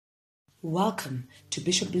Welcome to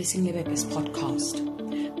Bishop Blessing Lebepe's podcast,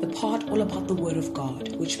 the part all about the Word of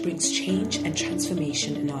God, which brings change and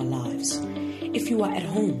transformation in our lives. If you are at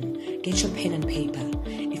home, get your pen and paper.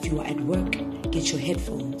 If you are at work, get your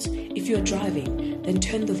headphones. If you are driving, then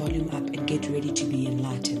turn the volume up and get ready to be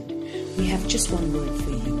enlightened. We have just one word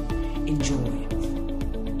for you. Enjoy.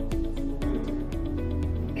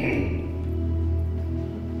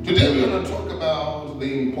 Today we're going to talk about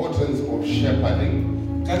the importance of shepherding.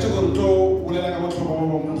 The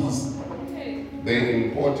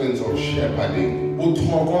importance of shepherding.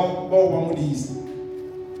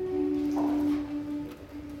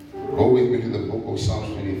 Go with me to the book of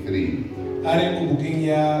Psalms 23.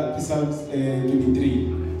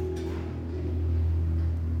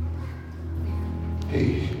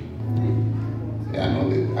 Hey, I know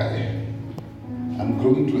that I'm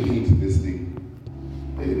going to hate this thing.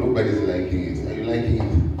 Nobody's liking it. Are you liking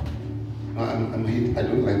it? No, I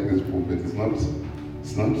don't like this pulpit. It's not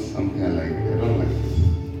something I like. I don't like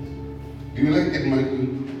it. Do you like it, Michael?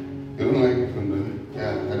 You don't like it,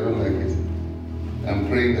 yeah, I don't like it. I'm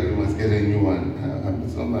praying that we must get a new one.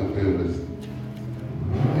 It's not my favorite.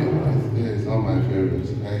 It's not my favorite.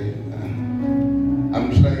 I'm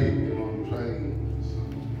trying,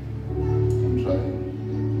 I'm trying.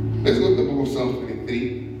 Let's go to the book of Psalms 23.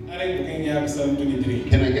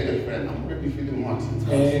 Can I get a friend? I'm already feeling hot.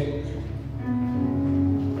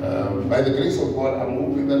 By the grace of God, I'm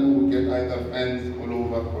hoping that we will get either fans all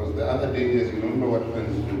over, because the other dangers, you remember what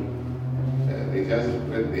fans do? They just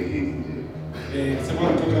spread the heat.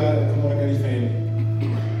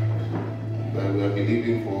 But we are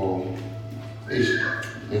believing for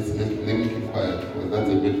let me keep quiet, because that's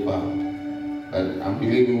a bit far. But I'm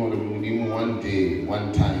believing for even one day,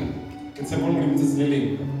 one time.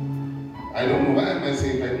 I don't know, why am I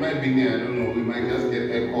saying that? It might be near, I don't know, we might just get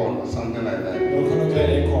a call or something like that. You don't get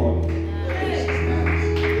a call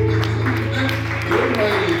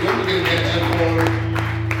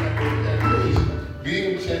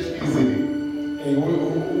being church easily.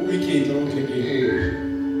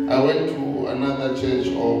 I went to another church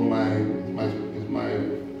of my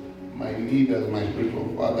leader, my spiritual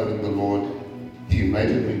father in the Lord. He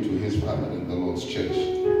invited me to his father in the Lord's church.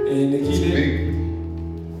 It's big.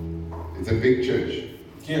 It's a big church.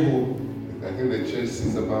 I think the church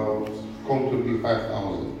is about comfortably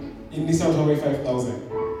 5,000. And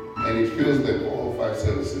it fills all 5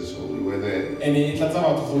 services, so we were there. So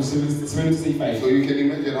you can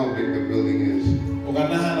imagine how big the building is.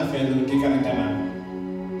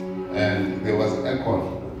 And there was aircon.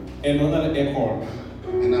 And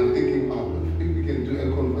I'm thinking, wow, if we can do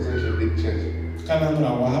aircon for such a big church.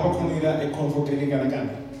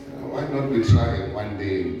 Why not we try one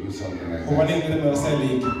day and do something like that?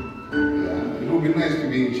 Yeah, it would be nice to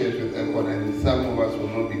be in church with aircon, and some of us will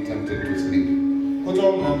not be tempted to sleep. Isn't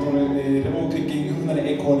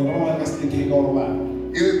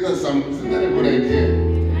that a good idea?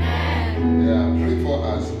 Yeah, pray for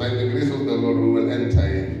us. By the grace of the Lord, we will enter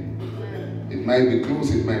in. It might be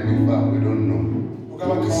close, it might be far, we don't know. We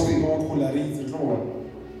will see.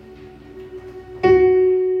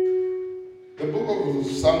 The book of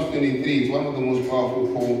Psalms 23 is one of the most powerful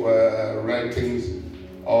writings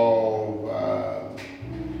of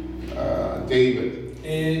David.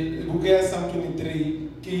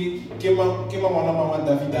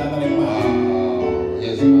 Wow.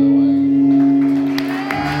 Yes, my wife.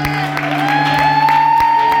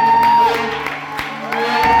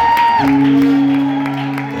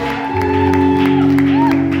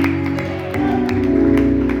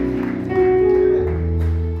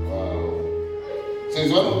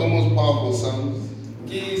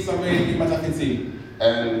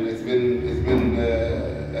 And it's been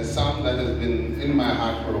a psalm that has been in my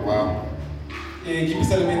heart for a while.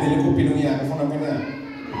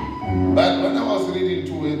 But when I was reading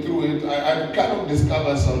through it, I kind of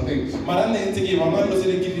discovered some things.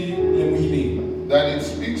 That it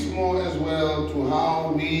speaks more as well to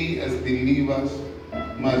how we as believers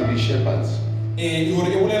must be shepherds.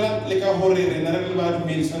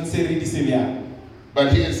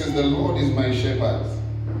 But here it says, the Lord is my shepherd.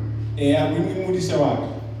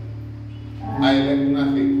 I lack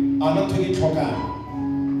nothing.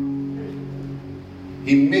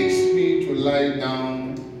 He makes me to lie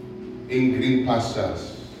down in green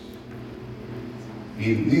pastures.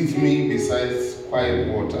 He leads me beside quiet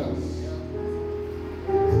waters.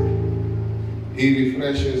 He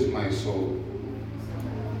refreshes my soul.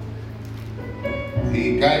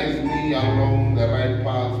 He guides me along the right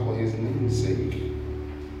path for his name's sake.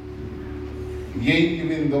 Yea,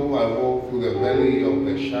 even though I walk through the valley of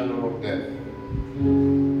the shadow of death,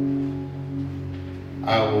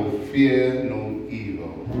 I will fear no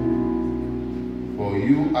evil, for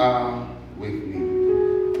you are with me.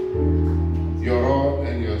 Your rod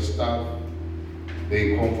and your staff,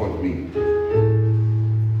 they comfort me.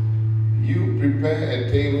 You prepare a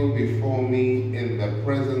table before me in the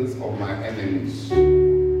presence of my enemies,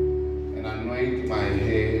 and anoint my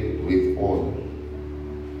head with oil.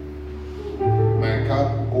 My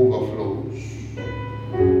cup overflows.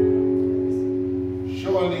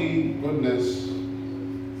 Surely goodness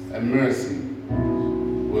and mercy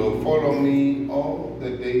will follow me all the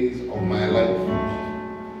days of my life,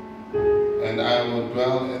 and I will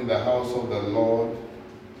dwell in the house of the Lord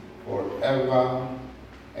forever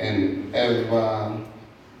and ever.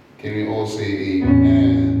 Can we all say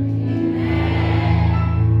amen?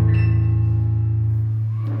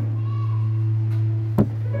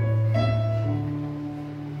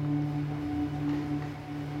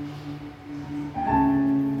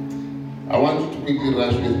 I want you to quickly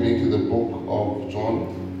rush with me to the book of John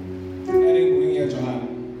 21.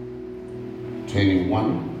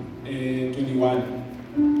 21.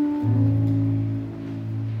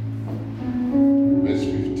 Verse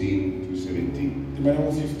 15 to 17.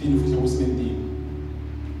 Numero 15 to 17.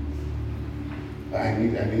 I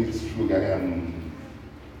need sugar.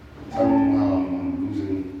 Somehow I'm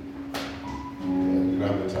losing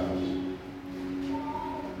gravitas.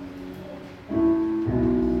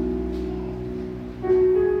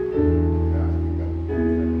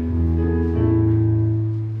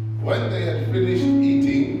 When they had finished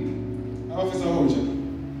eating,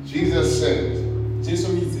 Jesus said,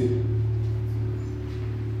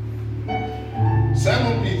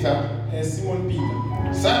 Simon Peter,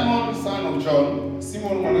 Simon son of John,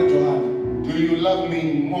 do you love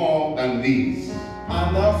me more than these?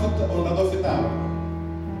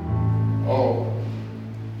 Oh,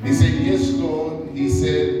 he said, yes, Lord. He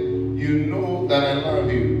said, you know that I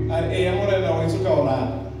love you.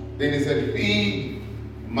 Then he said, feed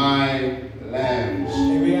my lambs.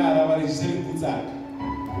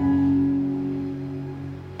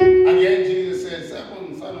 Again, Jesus said,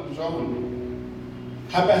 Simon, son of John,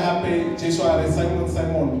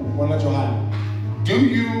 do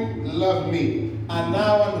you love me?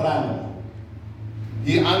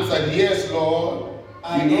 He answered, yes, Lord.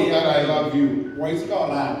 You know that I love you.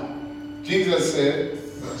 Jesus said,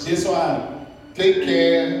 take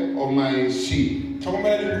care of my sheep.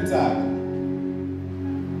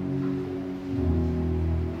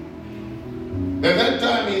 At that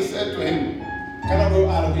time he said to him,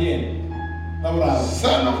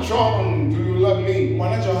 son of John, do you love me?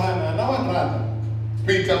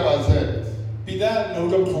 Peter was hurt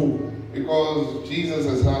because Jesus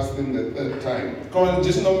has asked him the third time,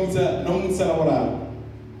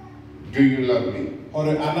 do you love me?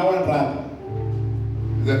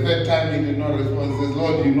 The third time he did not respond. He says,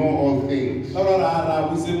 Lord, you know all things.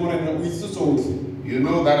 You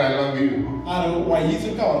know that I love you.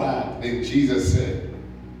 Then Jesus said,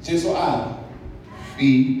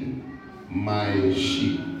 feed my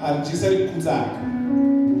sheep.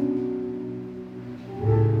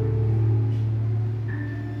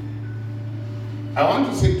 I want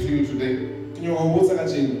to say to you today, you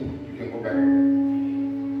can go back,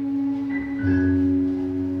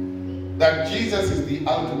 that Jesus is the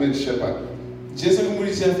ultimate shepherd.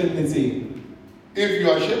 If you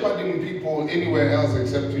are shepherding people anywhere else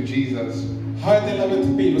except to Jesus, you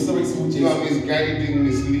are misguiding,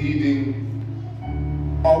 misleading.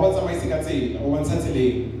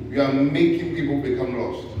 You are making people become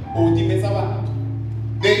lost.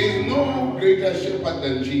 There is no greater shepherd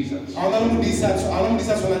than Jesus.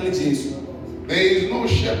 There is no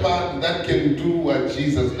shepherd that can do what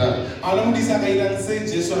Jesus does.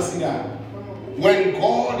 When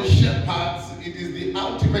God shepherds, it is the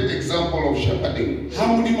ultimate example of shepherding.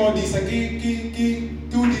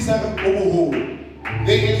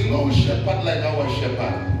 There is no shepherd like our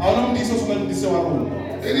shepherd.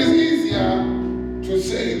 It is easier to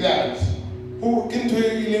say that, but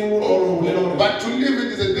to live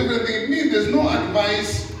it is a different thing. It means there's no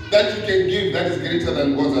advice that you can give that is greater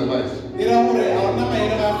than God's advice.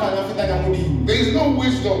 There is no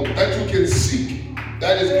wisdom that you can seek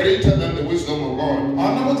that is greater than the wisdom of God.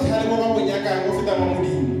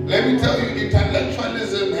 Let me tell you,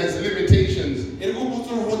 intellectualism has limitations.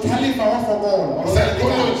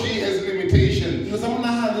 Psychology has limitations.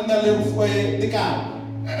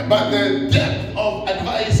 But the depth of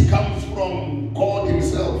advice comes from God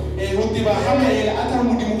Himself.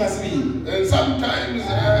 And sometimes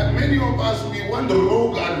many of us, we want the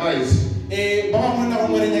rogue advice.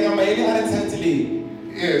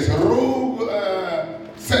 Yes, rogue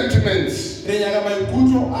sentiments. Re nyaka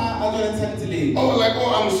maikutlo a tsweletsang tseleng. Oh, like,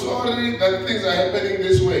 oh, I'm sorry that things are happening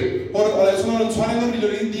this way. Gore o tshwana le tshwanelo dilo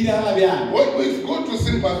di diragala bjang. Well, it's good to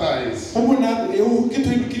sympathize. Go monate ke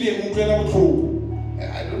ntho e lokileng o utlwela botlhoko. I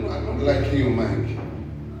don't know, I'm not liking your mic.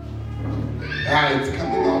 It's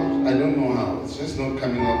coming out. I don't know how. It's just not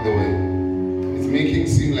coming out the way. It's making it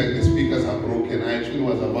seem like the speakers are broken. I actually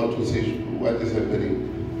was about to say what is happening.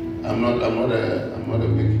 I'm not a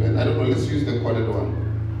big fan. I don't know. Let's use the corded one.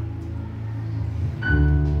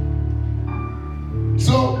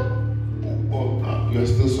 So, you're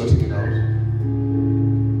still sorting it out.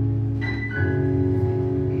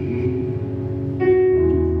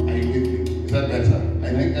 Are you with me? Is that better? I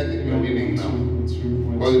think we're winning now.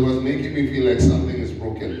 Because it was making me feel like something is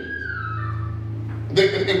broken. A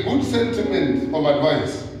good sentiment of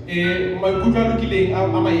advice.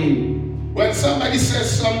 When somebody says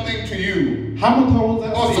something to you, or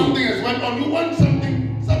something has went on, you want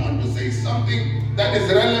someone to say something that is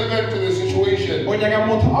relevant to the situation. But let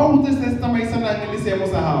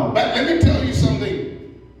me tell you something.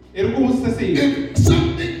 If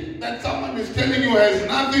something that someone is telling you has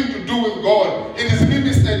nothing to do with God, it is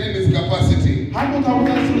limited in its capacity.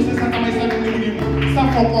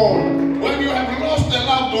 When you have lost a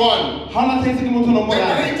loved one, the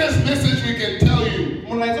greatest message we can tell you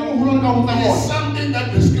is something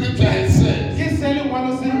that the scripture has said.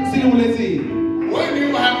 When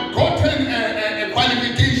you have gotten a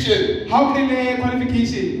qualification, the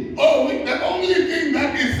only thing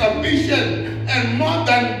that is sufficient and more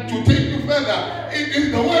than to take you further, it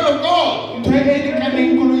is the word of God. It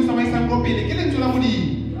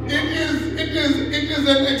is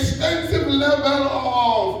an extensive level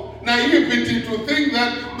of naivety to think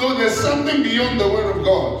that no, there's something beyond the word of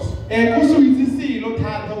God. The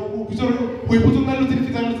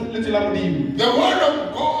word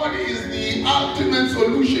of God is the ultimate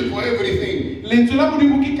solution for everything.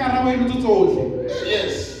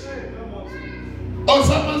 Yes. Or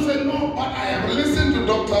someone said, no, but I have listened to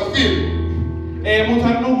Dr. Phil.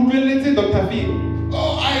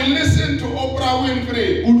 Oh, I listened to Oprah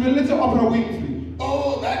Winfrey.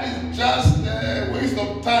 Oh, that is just a waste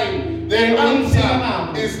of time. The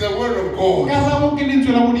answer is the word of God.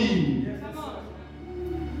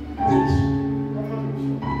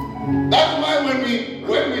 That's why when we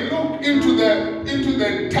look into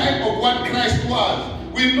the type of what Christ was,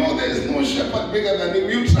 we know there is no shepherd bigger than him.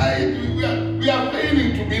 You try it. We are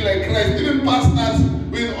failing to be like Christ. Even pastors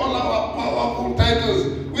with all our powerful titles,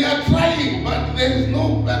 we are trying, but there is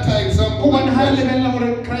no better example.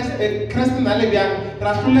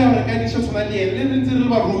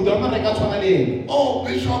 Oh,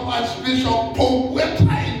 Bishop, Archbishop, Pope, we are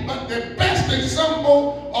trying, but the best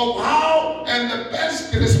example of how and the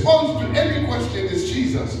best response to any question is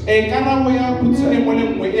Jesus. I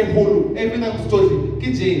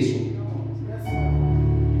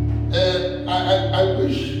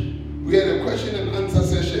wish we had a question and answer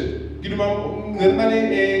session.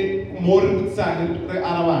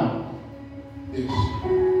 Yes.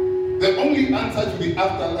 The only answer to the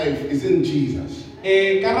afterlife is in Jesus.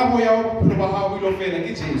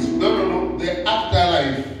 No. The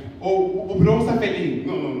afterlife.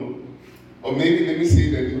 No. Or maybe let me say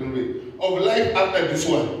it a different way. Of life after this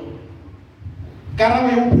one.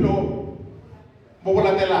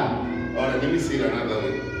 Alright, let me say it another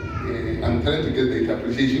way. I'm trying to get the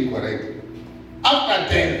interpretation correct. After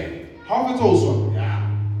death. Yeah.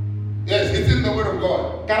 Yes, it's in the word of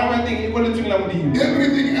God. Everything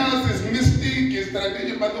else is mystic, is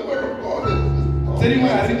tradition, but the word of God is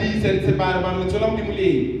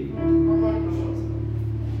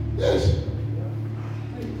yes.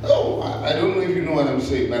 Oh, I don't know if you know what I'm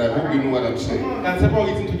saying, but I hope you know what I'm saying.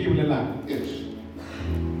 Yes.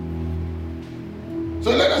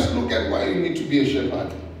 So let us look at why you need to be a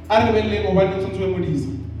shepherd.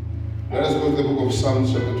 Let us go to the book of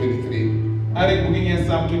Psalms chapter 23.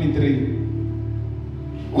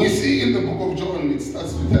 We see in the book of John, it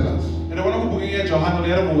starts to tell us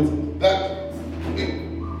that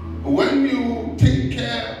when you take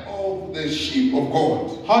care of the sheep of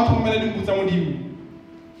God,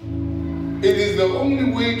 it is the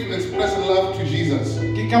only way to express love to Jesus.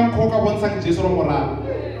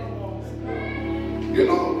 You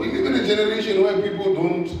know, we live in a generation where people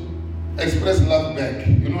don't express love back.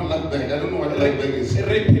 You know, love back. I don't know what love back is.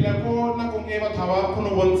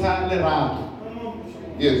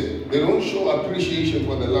 Yes, they don't show appreciation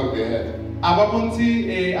for the love they had.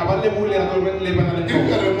 If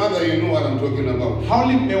you are a mother, you know what I'm talking about.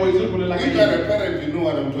 If you are a parent, you know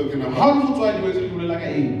what I'm talking about.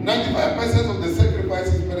 95% of the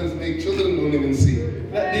sacrifices parents make, children don't even see.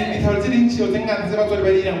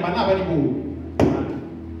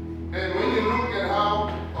 And when you look at how,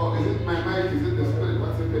 oh, is it my mic? Is it the spirit?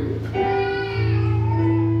 What's it doing?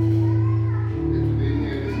 Today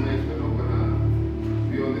here, this mic, we're not gonna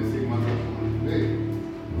be on the same microphone today.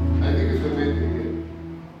 I think it's the main thing here.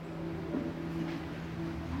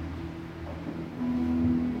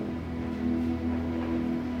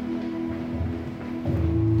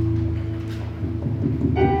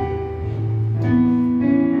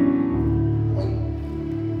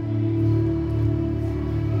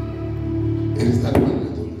 It is that one I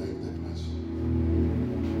don't like that much.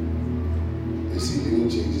 You see, it even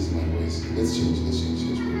changes my voice. Let's change.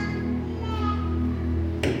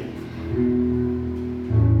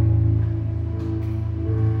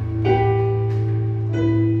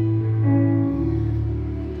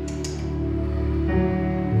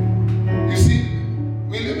 You see,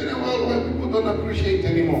 we live in a world where people don't appreciate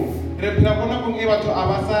anymore.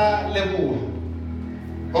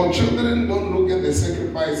 Or children don't look at the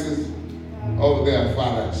sacrifices of their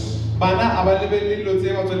fathers.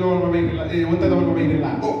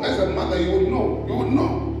 Oh, as a mother, you would know.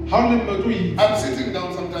 I'm sitting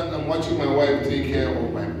down sometimes, I'm watching my wife take care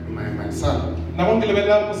of my son.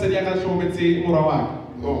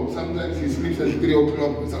 Oh, sometimes he sleeps at 3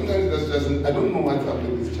 o'clock. Sometimes that's just, I don't know what's up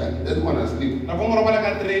with this child. He doesn't want to sleep.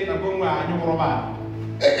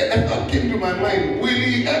 A thought came to my mind, will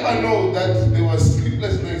he ever know that there was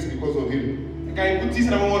sleepless nights because of him? And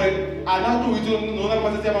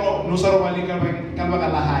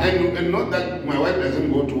not that my wife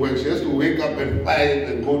doesn't go to work. She has to wake up at 5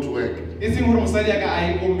 and go to work.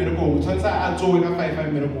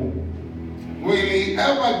 Will he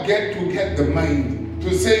ever get the mind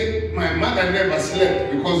to say, my mother never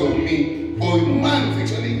slept because of me for months,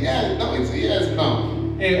 actually years, now it's years now.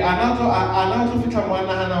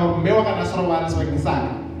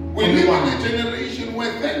 We live in a generation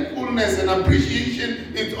where thankfulness and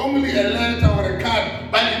appreciation is only a letter or a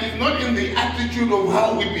card, but it is not in the attitude of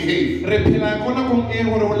how we behave.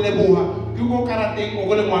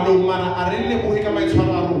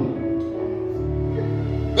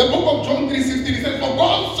 The book of John 3:16 says, for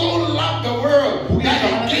God so loved the world that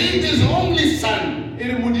he gave his only son.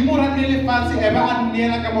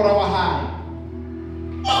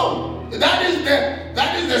 Oh, that is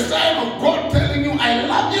the sign of God telling you, I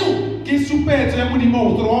love you.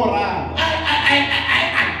 I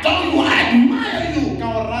adore you, I admire you.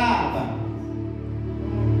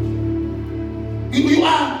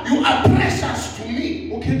 You are precious to me.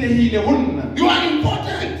 You are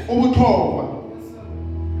important.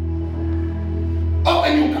 Oh,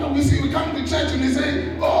 and we come to church and they say,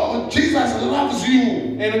 oh, Jesus loves you.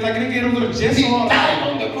 He died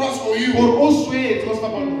on the cross for you.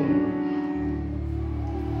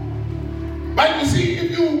 But you see,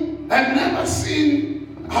 if you have never seen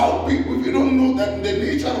how people, if you don't know that the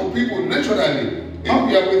nature of people naturally, if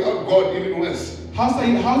we are without God, even worse. Is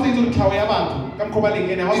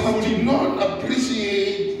to not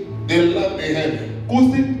appreciate the love they have.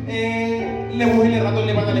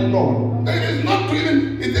 It is not to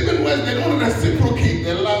even, it's even worse, they don't reciprocate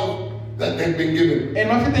the love that they've been given.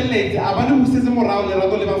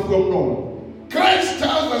 Christ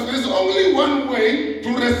tells us there's only one way to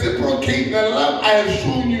reciprocate the love I have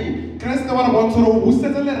shown you. I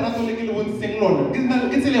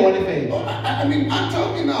mean,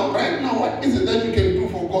 tell me now, right now, what is it that you can do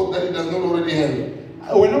for God that He does not already have?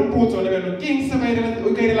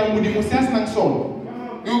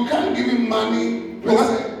 You can't give Him money per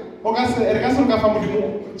se.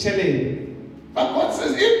 But God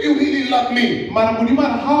says, if you really love me,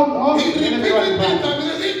 He repeated that time. He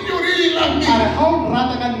says, if you really love me,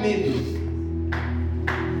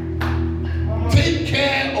 take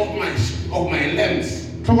care of my lambs.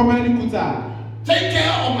 Take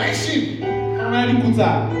care of my sheep.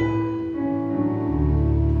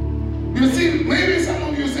 You see, maybe some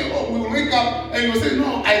of you say, oh, we will wake up and you say,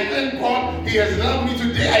 no, I thank God He has loved me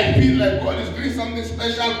today. I feel like God is doing something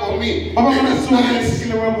special for me.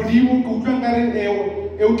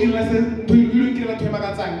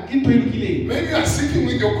 Maybe you are sitting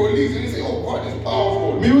with your colleagues and you say, oh, God is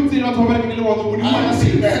powerful. I have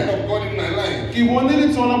seen the hand of God in my life.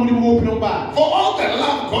 For all the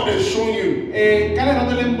love God has shown you.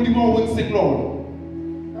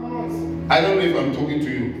 I don't know if I'm talking to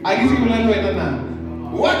you.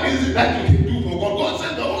 What is it that you can do for God. God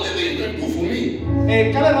said the only thing you can do for me,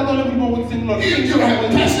 Ka lerato le Modimo o bontsheng lona, if you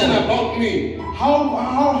have passion about me, how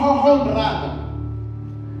nrata,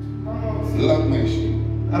 love my sheep.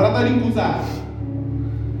 rata dinku tsa,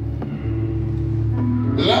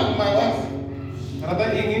 Love my wife.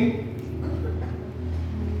 rata eng?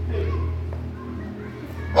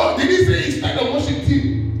 Oh, did he say he started a worship team?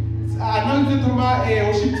 Ana ntse thoma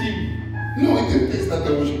worship team. No, he didn't say he started a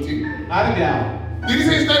worship team. A re bjao. Did he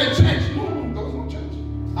say he started a church? No, there was no church.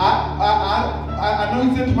 Ana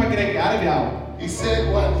ntse thoma kereke, a re bjao. He said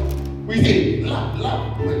what? O itse, Love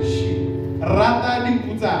my sheep. rata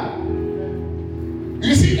dinku tsa.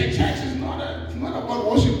 You see, a church is it's not about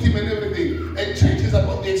worship team and everything. A church is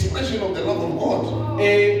about the expression of the love of God.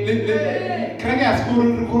 Kereke a se go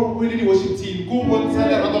le di worship team, go bontsha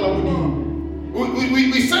lerato la Modimo.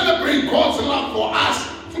 We celebrate God's love for us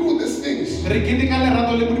through these things. Re keteka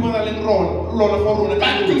lerato le Modimo a nang le lona for rona.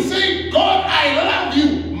 But to say, God, I love you.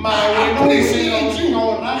 I appreciate you. You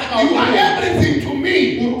are everything to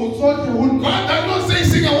me. God does not say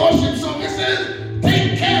sing a worship song. He says,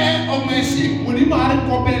 take care of my sheep.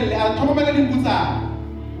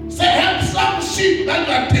 Say, have some sheep that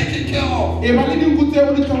you are taking care of.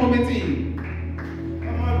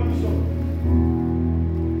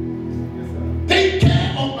 Take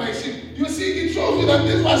care of my sheep. You see, it shows you that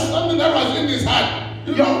this was something that was in his heart.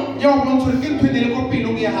 You know,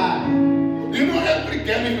 every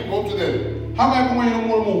game if you go to them,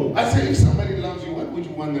 I say, if somebody loves you, what would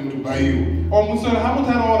you want them to buy you?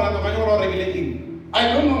 I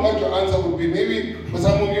don't know what your answer would be. Maybe for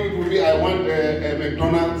some of you it would be, I want a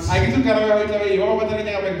McDonald's.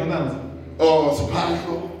 Or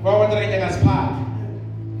Sparkle.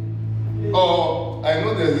 Or I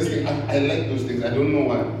know there's this thing. I like those things. I don't know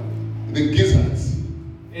why. The gizzards.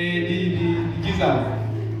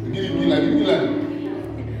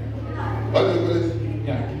 What is it?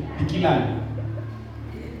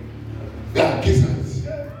 Yeah, gizzards.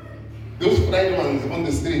 Those fried ones on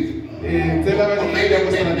the street. Maybe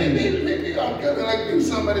I'll get like if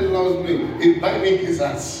somebody loves me, it buy me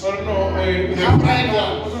gizzards. The fried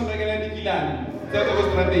ones. Or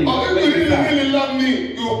if you really love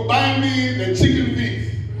me, you buy me the chicken feet.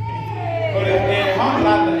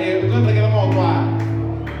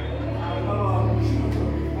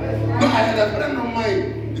 No, I had a friend of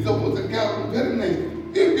mine. He was a girl, very nice.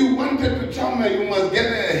 If you wanted to charm her, you must get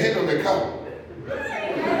her a head of a cow.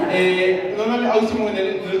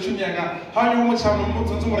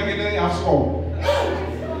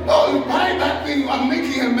 Oh, you buy that thing, I'm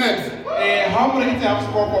making a mess. I'm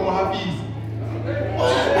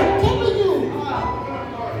telling you.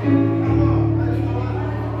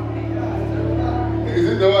 Is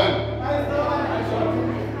it the one?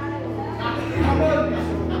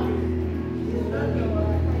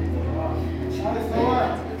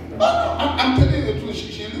 I'm telling you the truth.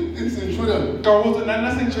 She looked in Centurion.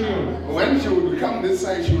 When she would come this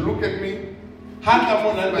side, she would look at me.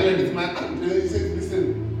 It's my aunt. He said,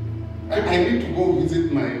 listen, I need to go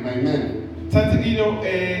visit my man.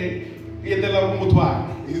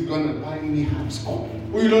 He's going to buy me half score.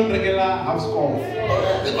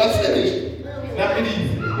 It was finished.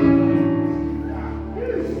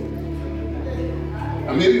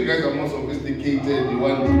 And maybe you guys are more sophisticated. You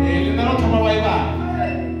want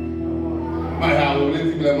my house,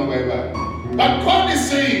 but God is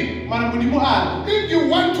saying, if you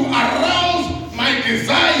want to arouse my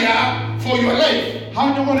desire for your life,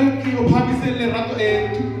 or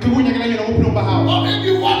if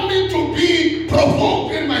you want me to be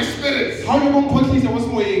provoked in my spirit,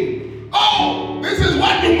 oh, this is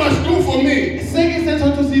what you must do for me.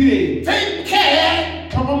 Take care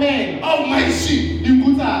of my sheep.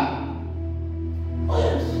 Oh,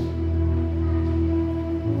 yes.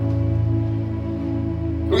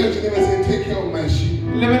 Look at your neighbor and say, take care of my sheep.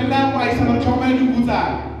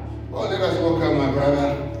 Oh, let us welcome my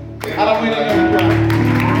brother.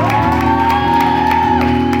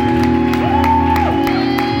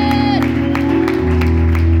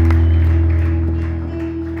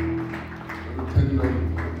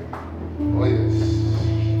 Oh, yes.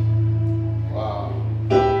 Wow.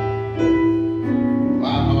 I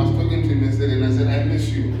was talking to him yesterday and I said, I miss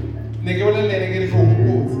you.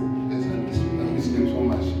 Yes, I miss him so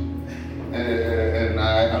much. And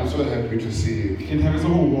I'm so happy to see you.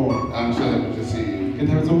 I'm so happy to see you. God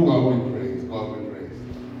be praised. God be praised.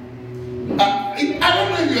 I don't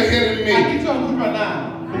know if you're hearing me.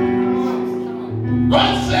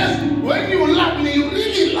 God says, when you love me, you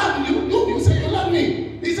really love me. You say you love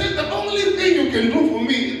me. He says, the only thing you can do for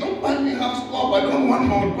me is don't buy me half scope. I don't want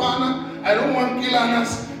Mount Bana. I don't want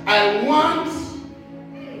Kilanas. I want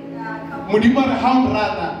Modimo re ha o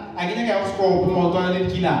rata a ke nyaka go skopo maotwana le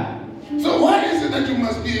dikilana. So why is it that you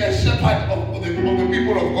must be a shepherd of the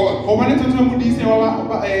people of God? Go bane tshwanetse modise wa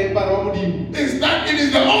bana wa modimo. Is that it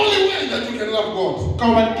is the only way that you can love God. Ka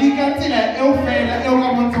ba ke ka tsela e o fela e o ka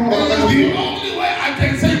montsha go It is the only way I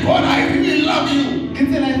can say, God, I really love you. ke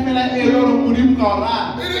tsela e fela e o re modimo ka o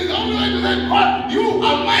rata. It is the only way to say, God, you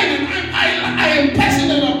are mine and I am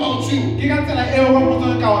passionate about you. Ke ka tsela e o ka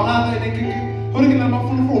montsha ka o rata ene ke hore ke na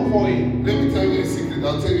mafulufulu for you. Let me tell you a secret.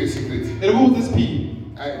 I'll tell you a secret. E re go this P.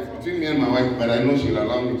 Between me and my wife, but I know she'll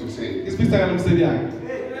allow me to say it. Ke spisa kana msedi yake.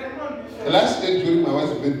 Last year during my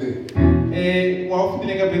wife's birthday, Wa o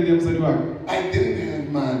fitile ka birthday msedi wake. I didn't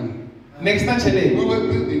have money. Next time chele. We were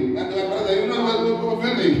building, and my brother, you know what we were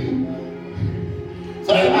building.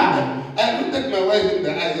 So I looked at my wife in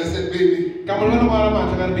the eyes. I said, baby, Kamulwana mara ma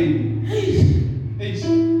tsaka baby. Hey.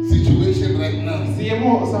 situation right now.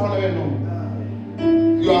 Siemo sa hona beno.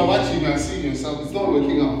 You are watching and seeing yourself. It's not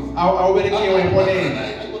working out. I'll be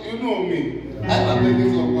You know me. I love the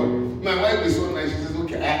things of God. My wife is so nice. She says,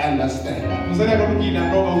 okay, I understand. Let me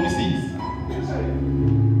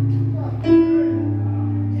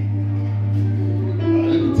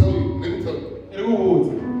tell you.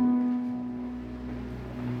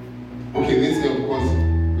 Okay, this year, of course,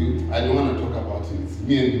 I don't want to talk about it. It's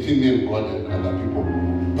between me and God and other people.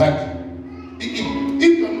 But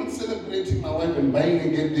if you're not celebrating my wife and buying a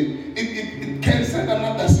gift, it can send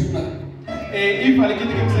another signal. It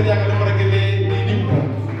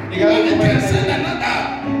can send another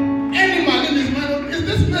animal in his mind. Is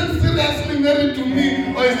this man seriously married to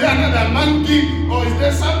me? Or is there another monkey? Or is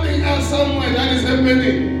there something else somewhere that is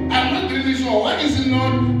happening? I'm not really sure. Why is he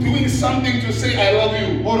not doing something to say I love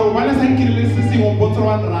you?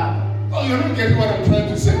 Oh, you're not getting what I'm trying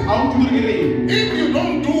to say. If you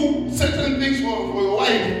don't do certain things for your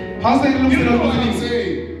wife, you know what I'm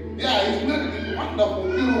saying? Yeah, it's very wonderful,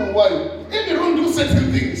 beautiful wife. If you don't do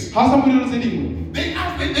certain things,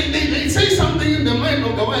 they say something in the mind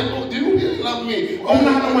of the wife. Oh, do you really love me? Oh,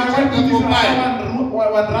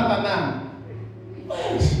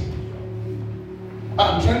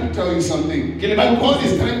 I'm trying to tell you something. But God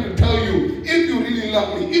is trying to tell you, if you really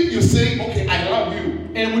love me, if you say, okay, I love you,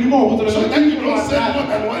 so that you don't send more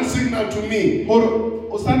than one signal to me.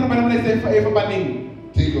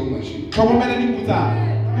 Take off my shoe.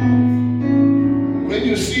 When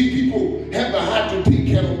you see people have a heart to take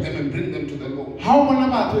care of them and bring them to the Lord.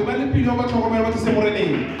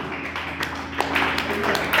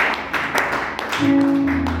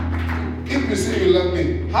 If you say you love me,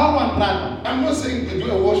 I'm not saying to do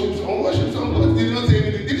a worship song. Worship song, God did not say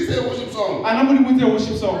anything. Did he say a worship song?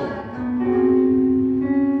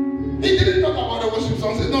 He didn't talk about a worship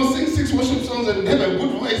song. He said, no, sing 6 worship songs and have a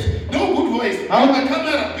good voice. No good voice. Have a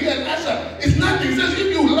camera, be an usher. It's nothing. He says, if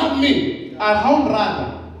you love me, have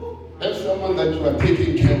someone that you are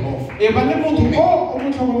taking care of.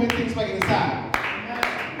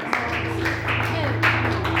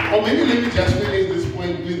 Or maybe let me just finish this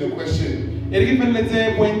point with a question. Is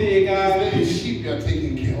there a sheep you are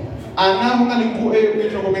taking care of?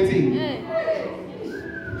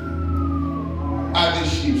 Are the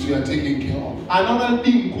sheep you are taking care of?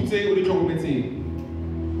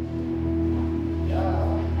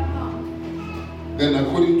 Then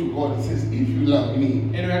according to God, it says, if you love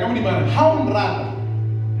me, take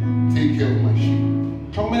care of my sheep.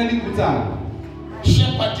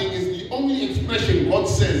 Shepherding is the only expression God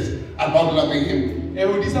says about loving Him. Look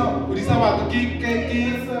at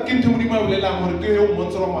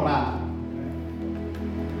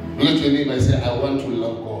your neighbor and say, I want to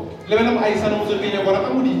love God. The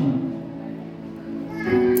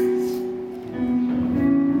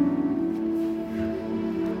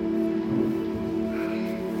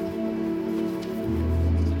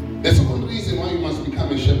second reason why you must become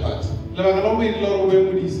a shepherd.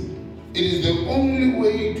 It is the only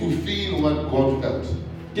way to feel what God felt.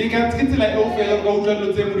 It is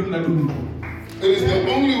the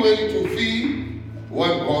only way to feel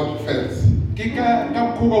what God felt.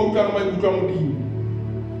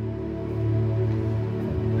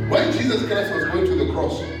 When Jesus Christ was going to the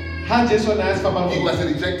cross, he was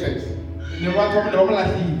rejected.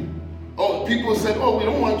 Oh, people said, oh, we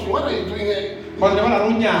don't want you. What are you doing here?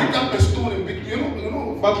 Pick up a stone and pick, you know.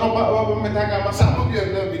 Some of you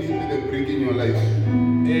have never been hit with a brick in your life.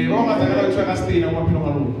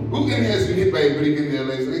 Who can has been hit by a brick in their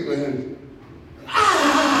life? Raise your hand. I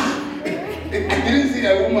didn't see a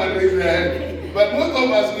woman raise her hand. But most of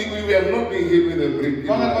us, we have not been hit with a brick.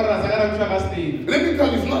 Let me tell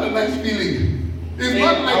you, it's not a nice feeling. It's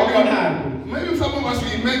not like maybe some of us we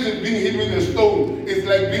imagine being hit with a stone. It's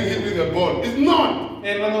like being hit with a ball. It's not.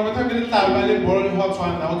 It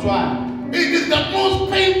is the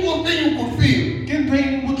most painful thing you could feel.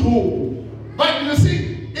 But you see,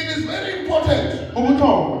 it is very important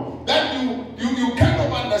that you kind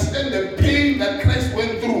of understand the pain that Christ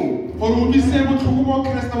went through to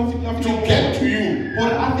get to you.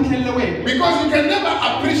 Because you can never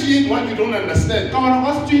appreciate what you don't understand.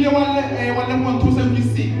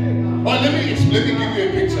 Or let me give you a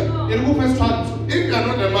picture. If you are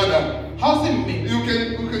not a mother, you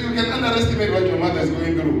can underestimate what your mother is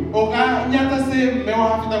going through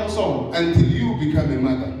until you become a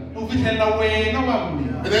mother. And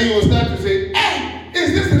then you will start to say, hey,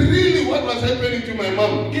 is this really what was happening to my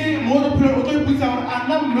mom? Is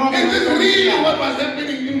this really what was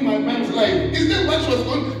happening in my mom's life? Is this what she was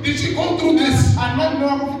going? Did she go through this?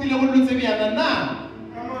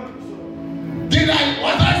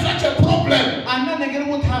 Was I such a problem?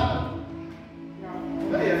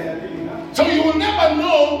 So you will never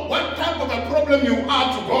know what type of a problem you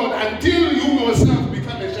are to God until you yourself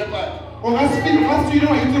become a shepherd.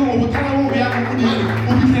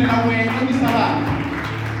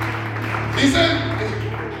 He said,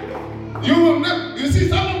 you will never, you see,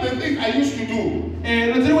 some of the things I used to do,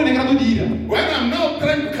 when I'm now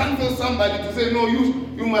trying to counsel somebody to say, no, you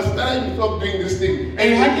must try to stop doing this thing.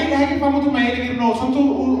 And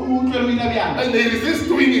they resist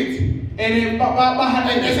doing it. And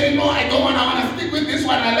they say, no, I don't want, I want to stick with this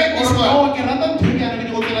one, I like this one.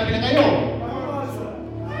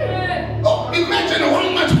 Oh, imagine how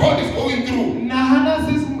much God is going through.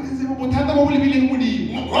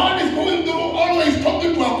 God is going through, always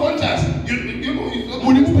talking to our conscience.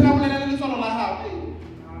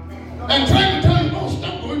 And trying to tell you, no,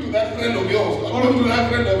 stop going to that friend of yours. Stop going to that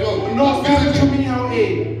friend of yours. No,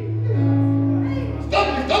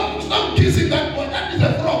 stop kissing that boy. That is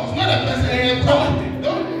a frog. It's not a person. It's a frog.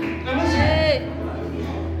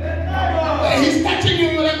 He's touching you.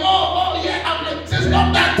 You're like, oh, yeah. I'm like, say,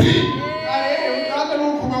 stop that thing.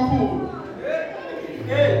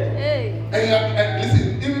 And listen,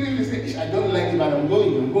 even if you say, I don't like it, but I'm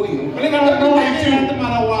going.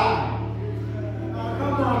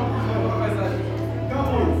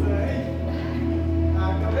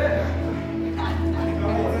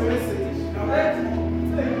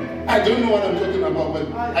 I don't know what I'm talking about, but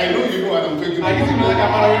I know you know what I'm talking about.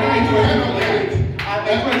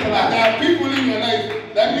 There are people in your life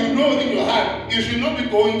that you know in your heart, you should not be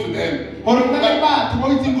going to them. And every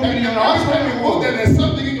time you go there, there's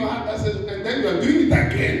something in your heart that says, and then you are doing it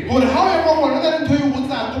again.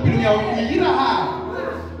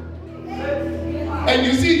 And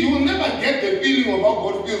you see, you will never get the feeling of how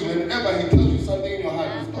God feels whenever He tells you something in your heart.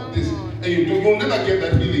 You stop this, and you will never get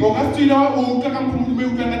that feeling. You will never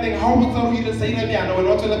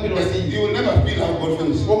feel how God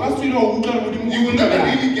feels. You will never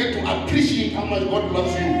really get to appreciate how much God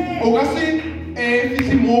loves you.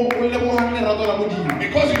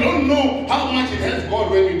 Because you don't know how much it hurts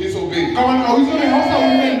God when you disobey. So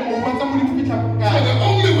the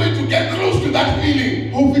only way to get close to that feeling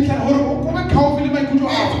is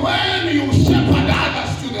when you shepherd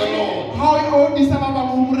others to the Lord.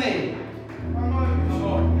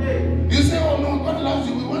 You say, oh no, God loves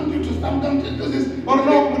you. We want you to stand down to this. I'm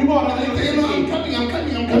coming.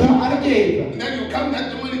 And then you come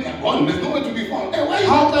back to money, they're gone. There's nowhere to be found. Hey, why is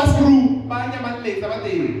that true?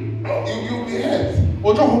 You'll be hurt.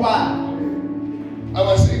 I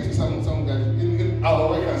was saying to some guys, in our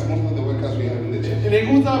workers, most of the workers we have in the church,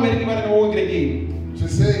 to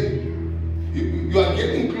say, you are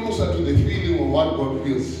getting closer to the feeling of what God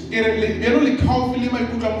feels.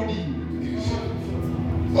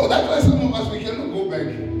 Oh, that's why some of us, we cannot go back.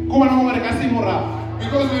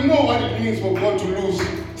 Because we know what it means for God to lose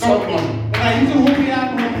someone.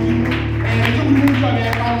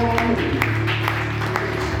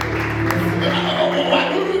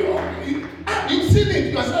 You've seen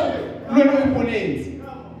it yourself.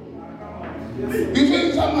 You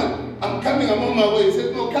tell someone, I'm coming, I'm on my way. He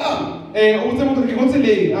said, no, come. You are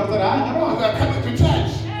coming to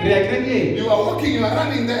church. You are walking, you are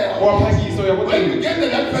running there. When you get there,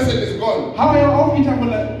 that person is gone. You call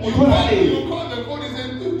the phone and say,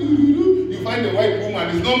 you find a white woman.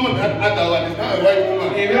 It's not more that other one. It's not a white woman.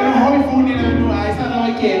 You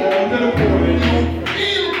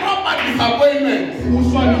feel proper disappointment.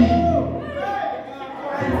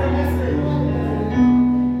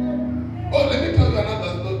 Oh, let me tell you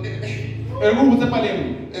another story. We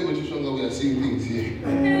are seeing things here.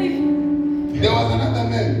 There was another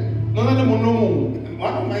man. One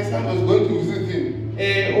of my sons was going to visit him.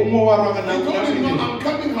 He told him, no, I'm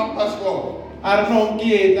coming 4:30.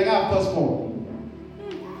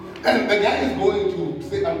 And the guy is going to to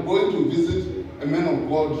say, I'm going to visit a man of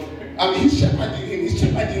God. He's shepherding him.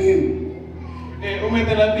 Then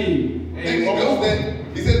he goes there.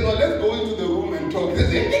 He said, no, let's go into the room and talk. He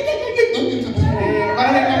says, get into this room.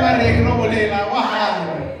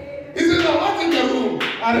 He said, no, what's in the room? He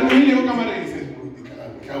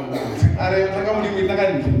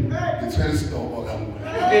said, it's very slow.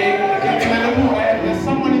 There's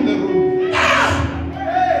someone in the room.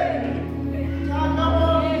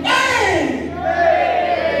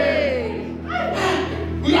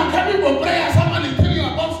 We are coming for prayer. Someone is telling you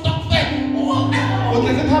about stuff there.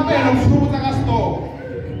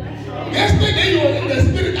 Yesterday you were in the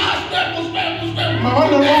spirit.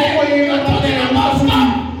 Spare. You are talking about stuff.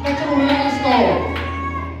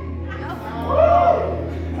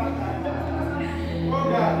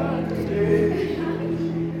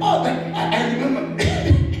 Oh, I remember.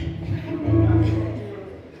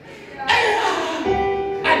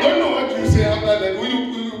 I don't know what you say after that. Will you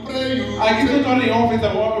pray? I get to the office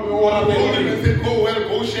and what and say,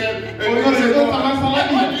 go share. And what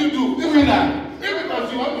do you do?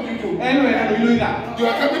 What would you do? You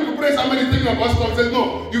are coming to pray, somebody thinking about stuff, says,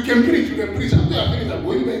 no, you can preach. After you are finished, I'm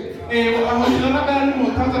going back.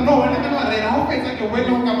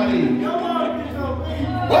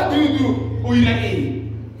 What do you do?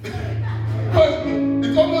 Because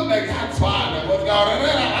it's almost like that's fine. Well,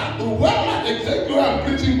 exactly what I'm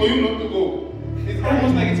preaching for you not to go. It's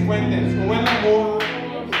almost like it's pointless. When I go,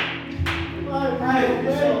 I'm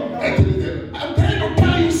trying to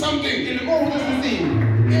tell you something.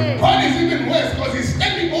 God is even worse because he's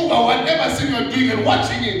standing over whatever sin you're doing and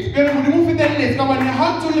watching it. The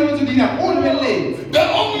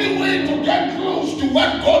only way to get close to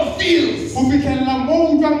what God feels is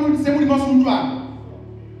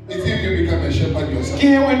if you become a shepherd yourself.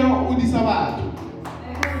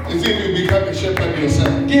 It's if you become a shepherd yourself.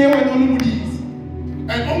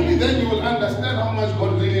 And only then you will understand how much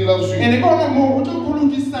God really loves you. God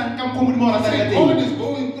is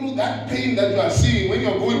going through that pain that you are seeing when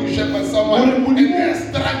you're going to shepherd someone and they're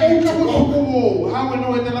struggling to walk.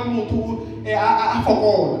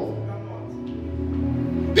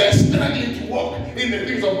 They're struggling to walk in the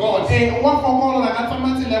things of God.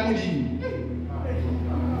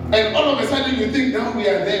 And all of a sudden you think now we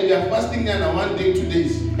are there, we are fasting now 1 day, 2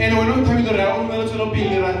 days. Then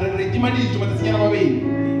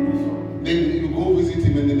you go visit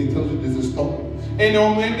him and then he tells you there's a stop.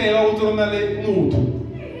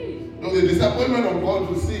 No, the disappointment of God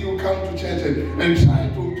to see you come to church and try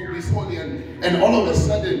to be holy and all of a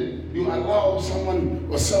sudden you allow someone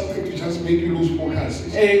or something to just make you lose focus.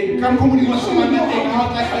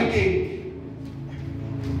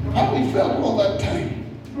 How we felt all that time.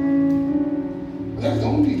 That's the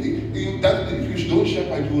only thing. If you don't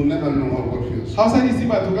shepherd, you will never know how God feels.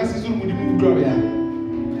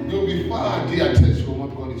 You'll be far detached from what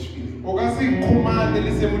God is feeling. And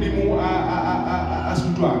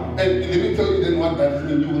let me tell you then what that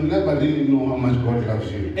means. You will never really know how much God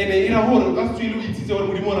loves you.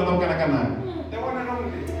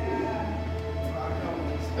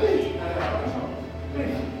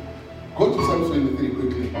 Go to Psalm 23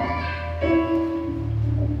 quickly.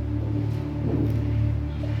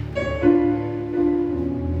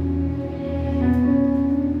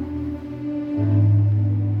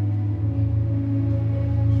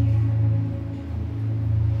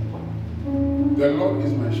 The Lord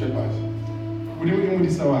is my shepherd.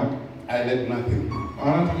 I lack nothing.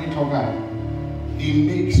 He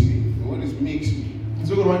makes me. The word is makes me.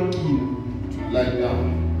 To lie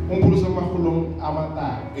down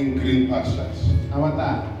in green pastures.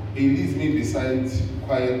 He leads me beside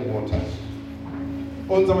quiet waters.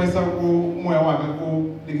 I'm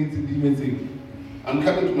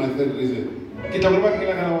coming to my third reason.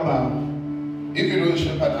 If you don't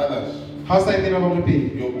shepherd others, your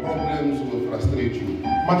problems will frustrate you.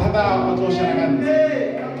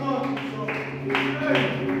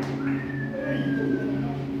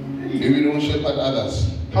 If you don't shepherd others,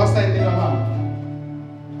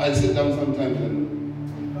 I sit down sometimes and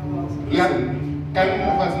listen.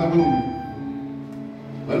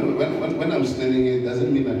 When I'm standing here, it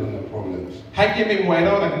doesn't mean I don't have problems. No,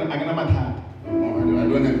 I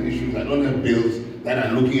don't have issues. I don't have bills that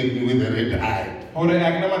are looking at me with a red eye.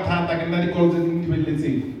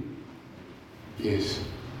 Yes.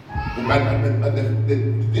 But the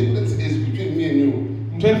difference is between me and you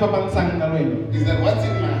is that what's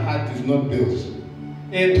in my heart is not bills.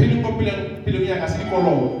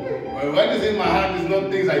 What is in my heart is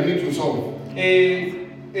not things I need to solve. What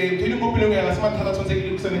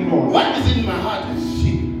is in my heart is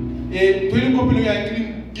sheep.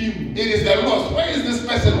 Kim. It is the loss. Where is this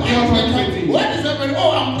person? What is happening?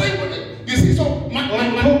 Oh, I'm praying for it. You see, so even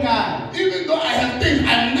though I have things,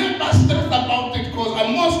 I'm never stressed about it because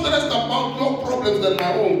I'm more stressed about your problems than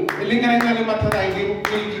my own.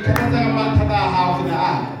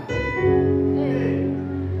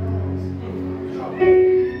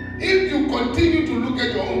 If you continue to look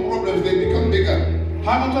at your own problems, they become bigger.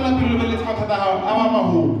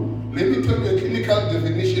 Let me tell you a clinical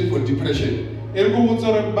definition for depression. It's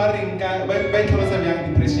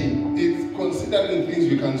considering things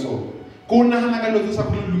you can solve. Or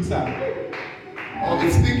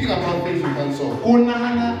it's thinking about things you can solve.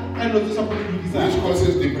 Which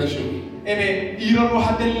causes depression.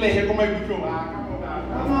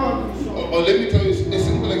 Or let me tell you a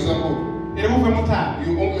simple example. You only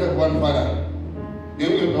have one father. You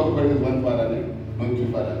only have one father, not two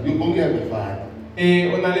fathers. You only have a father. Maybe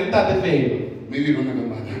you don't have a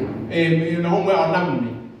mother.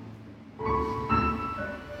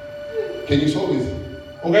 Can you solve this?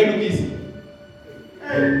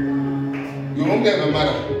 You only have a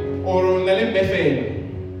mother.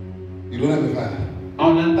 You don't have a father.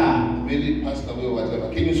 Maybe passed away or whatever.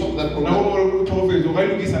 Can you solve that problem?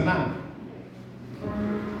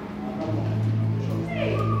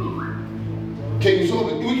 Can you solve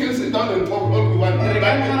it? We can sit down and talk all we want.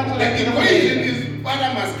 The equation is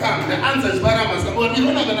father must come. The answer is father must come. But we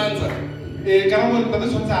don't have an answer.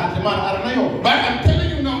 But I'm telling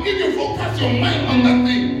you now, if you focus your mind on that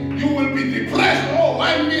thing, you will be depressed. Oh,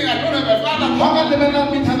 why me? I don't have a father. I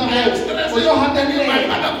am stressed. My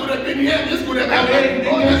father could have been here. This could have happened.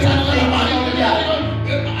 Oh, yes, I'm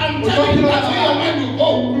telling you, that's where your mind will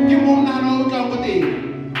go.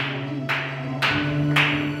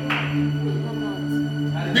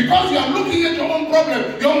 Because you are looking at your own problem,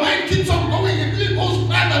 your mind keeps on going. It really goes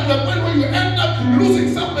further to the point where you end up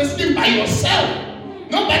losing self-esteem by yourself.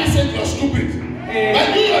 Nobody said you're stupid.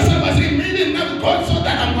 But you yourself are saying, maybe not God so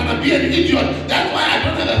that I'm going to be an idiot. That's why I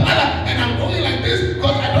don't have a father and I'm going like this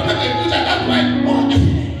because I don't have a future. That's why.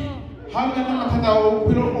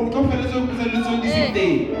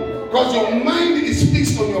 Because your mind is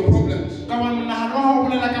fixed on your problems.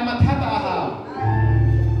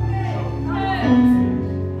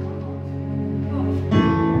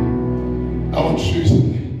 I want to show you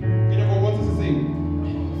something.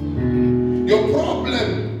 Your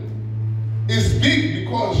problem is big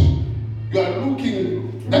because you are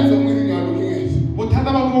looking, that's the only thing you are looking at.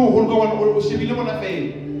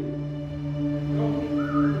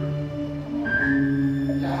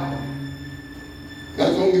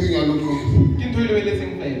 That's the only thing you are looking at.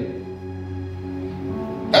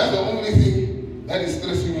 That's the only thing that is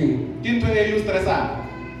stressing you.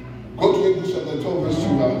 Go to Hebrews chapter 12 verse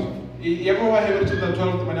 2 now.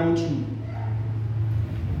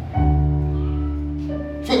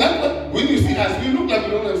 So that's what, when you see us, we look like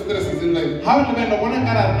we don't have stresses in life. Oh,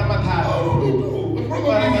 no. The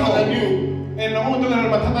problem is not you.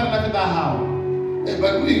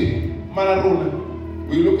 But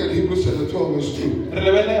we look at Hebrews chapter 12 verse 2.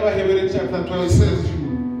 It says,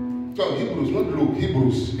 Hebrews, not Luke,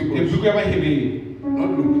 Hebrews. Not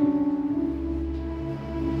Luke.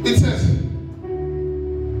 It says,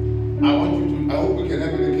 I hope we can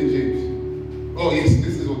have it in King James. Oh yes,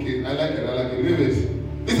 this is okay. I like it. Leave it.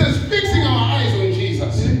 It says, fixing our eyes on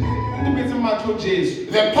Jesus,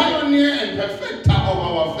 the pioneer and perfecter of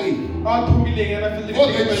our faith. For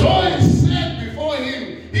the joy set before him,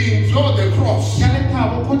 he endured the cross.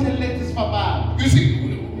 You see,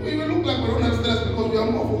 we look like we don't have stress because we are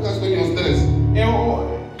more focused on your stress.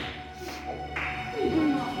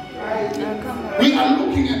 We are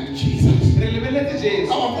looking at Jesus.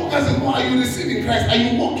 Our focus is, are you receiving Christ? Are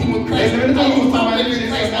you walking with Christ? Are you founded in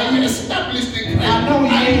Christ? Are you established in Christ?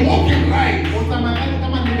 Are you walking right?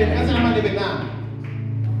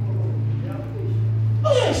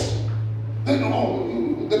 Oh yes. Then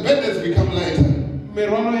the burdens become lighter.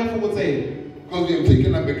 Because we have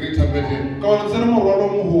taken up a greater burden,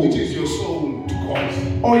 which is your soul to God.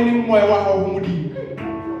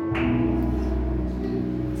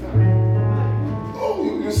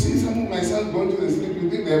 You see some of my sons going to the sleep, you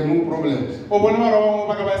think they have no problems. I'm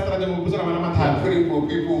praying for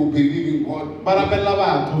people who believe in God. But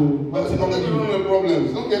some of them don't have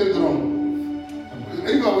problems. Don't get it wrong.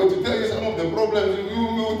 If I were to tell you some of the problems, you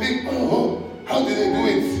will think, oh, how did they do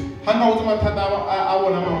it?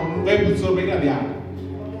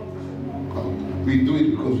 We do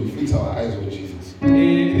it because we fix our eyes on Jesus.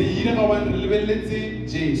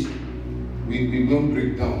 We don't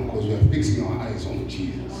break down because we are fixing our eyes on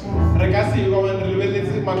Jesus. We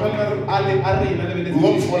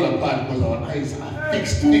won't fall apart because our eyes are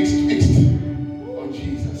fixed on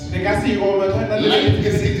Jesus. Nka se go batho na Life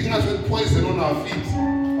is hitting us with poison on our feet.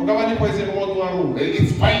 o ka ba le poison mo go rona.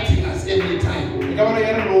 It's biting us every time. E ka ba re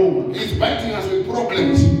re lo. It's biting us with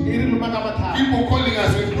problems. E re lo maka mathata. People calling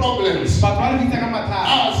us with problems. Batho ba re bitsa ka mathata.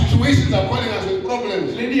 Our situations are calling us with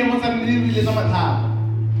problems. Le di mo tsa le di le tsa mathata.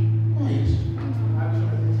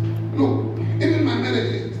 Look, even my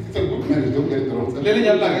marriage, it's a good marriage, don't get it wrong. Le le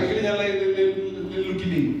nyalla ka le nyalla le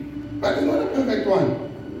lokileng. But it's not a perfect one.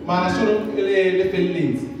 Mara solo le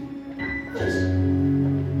felletse. Yes.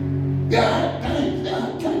 There are times.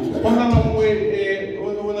 Bona no mo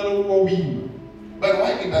ona lo mo wi. But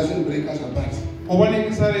why it doesn't break us apart? O bona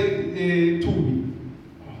ke sa tubi.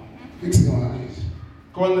 Fixing our eyes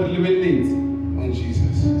Ko ona le belletse. on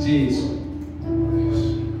Jesus. Jesu.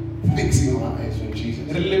 Fixing our eyes on Jesus.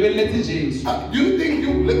 Re lebelletse Jesu. Do you think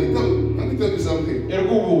you, let me tell you something. E re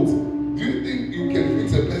go botsa. Do you think you can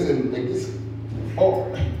fix a person like this? Oh.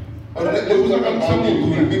 Or let them talk about it, you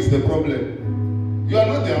will fix the problem. You are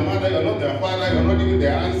not their mother, you are not their father, you are not even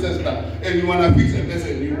their ancestor, and you want to fix a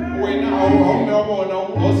person new. Wena au me bona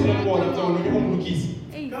o se lo bona tsa ona ke go mlukisi.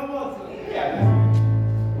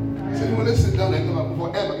 So you will let's sit down and talk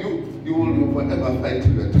about forever. You will forever fight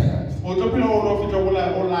till you are tired. O tlo pela o no fitla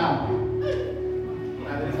go la.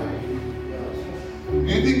 Do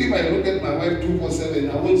you think if I look at my wife 247,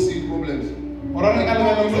 I won't see problems? Ora re ka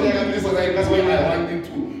le You don't do this right that's when I want it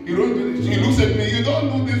to. You don't do this. She looks at me, you don't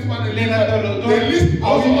do this one. The list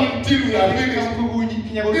goes on until we are finished.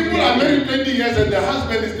 People are married 20 years and the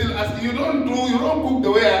husband is still asking, you don't cook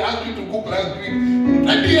the way I asked you to cook last week.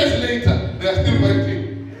 20 years later, they are still fighting.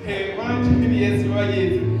 Hey, 1 years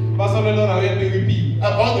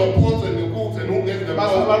About the pots and the cooks and who gets the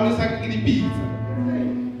pots.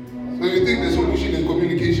 So you think the solution is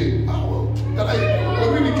communication? Ah, well, can I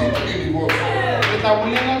communicate in divorce?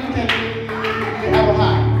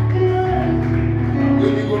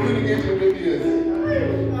 When we communicate in 20 years.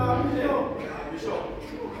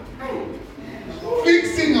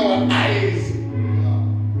 Fixing our eyes.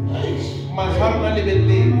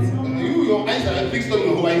 Your eyes are fixed on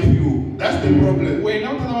your wife, you. That's the problem.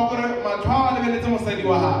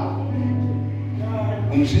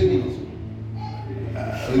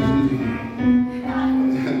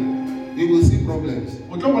 You will see problems.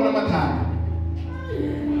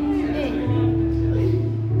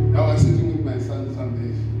 I was sitting with my son some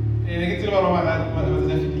days. And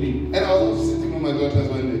I was also sitting with my daughters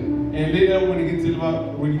one day.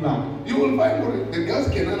 You will find the girls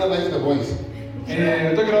can analyze the voice.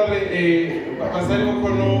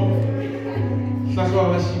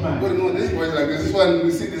 But no, this voice like this one,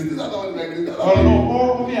 we see this other one like this.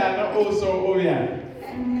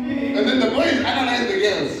 And then the boys analyze the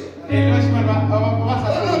girls. No,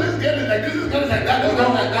 this girl is like this, this girl is like that, this girl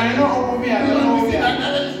is like that.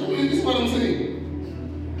 This is what I'm saying.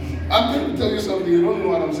 I'm going to tell you something, you don't know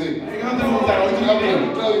what I'm saying. I'm going to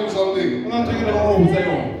tell you something.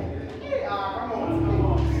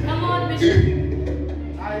 Come on, Bishop.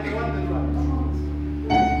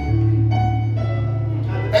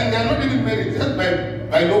 And they're not even married, just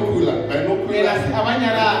binocular.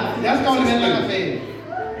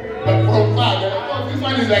 But from far, this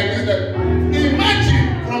one is like this.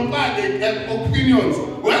 Imagine from far they have opinions.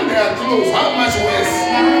 When they are close, how much worse?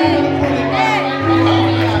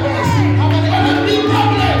 What a big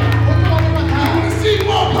problem. You will see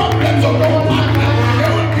more problems of your partner. They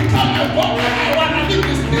will become a problem. I want to leave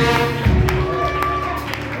this thing.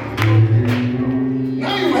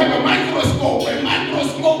 Now you have a microscope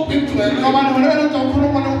into a life.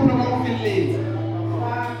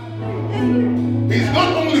 He's not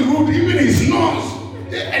only rude, even his nose.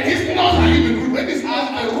 And his nose are even rude. When his nose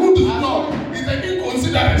a rude snore, he's even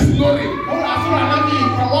considered snoring.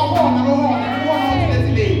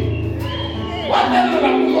 What the hell am I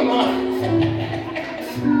going on?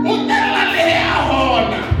 What the hell am I going on?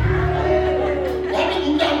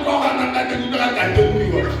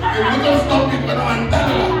 You wouldn't stop it when I'm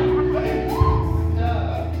done.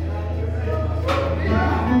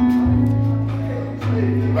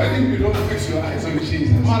 But I think you don't fix your eyes on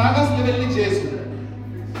Jesus.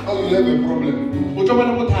 Oh, you have a problem.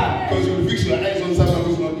 Because you fix your eyes on someone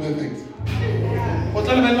who's not perfect. Look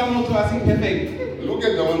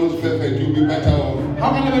at the one who's perfect, you'll be better off.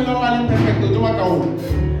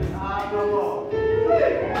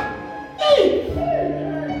 Hey!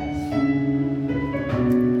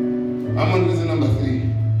 I'm on reason number 3.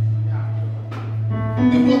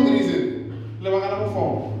 The fourth reason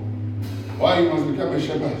why you must become a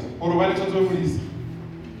shepherd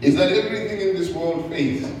is that everything in this world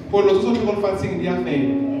fades.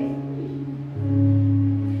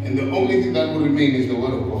 And And the only thing that will remain is the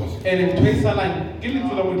word of God. And ntho e salang ke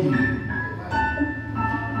lentswe la Modimo.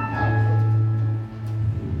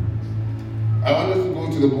 I want us to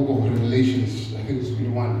go to the book of Revelations. I think it's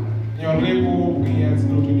 21. Your repo yes,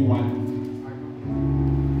 no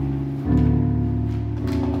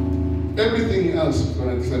 21. Everything else is going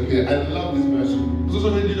to disappear. I love this verse.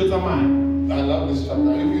 I love this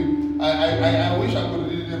chapter. I wish I could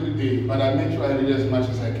read it every day, but I make sure I read as much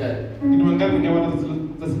as I can.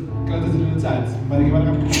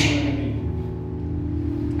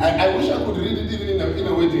 I wish I could read it even in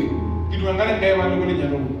a wedding.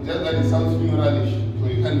 Just that it sounds funeralish, so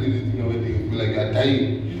you can't read it in a wedding. You feel like you're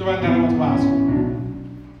dying.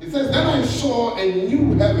 It says, then I saw a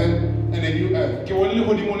new heaven and a new earth. For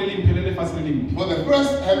the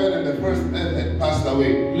first heaven and the first earth had passed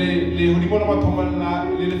away, and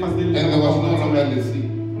there was no longer the sea.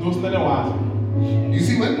 You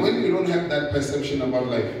see, when you don't have that perception about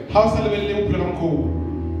life,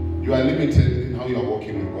 you are limited in how you are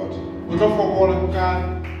walking with God.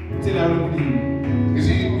 You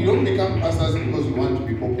see, you don't become pastors because you want to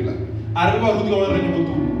be popular.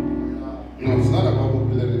 No, it's not about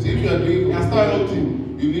popularity. If you are doing popularity,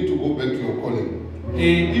 you need to go back to your calling. I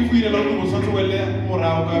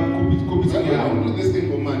don't do this thing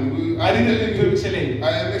for money. I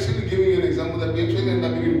am actually giving you an example that we actually end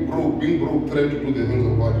up being broke, trying to do the things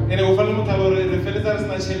of God. And it's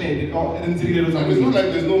not like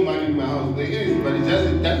there's no money in my house. There is, but it's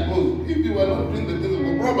just that goes. If you are not doing the things of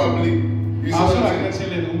God, probably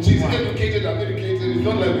she's educated, I'm educated. It's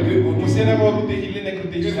not like we didn't go to school.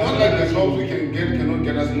 It's not like the jobs we can get cannot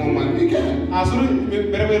get us more money. We can.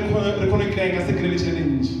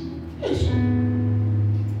 Yes.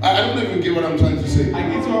 I don't know if you get what I'm trying to say. I'm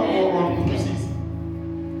not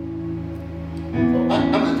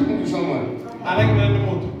talking to someone.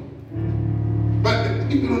 But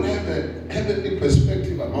if you don't have a heavenly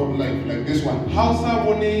perspective about life like this one,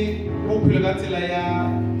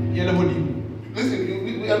 listen,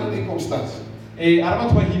 we are not hip-hop stars. Hey,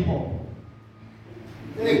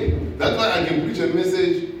 that's why I can preach a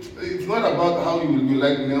message. It's not about how you will be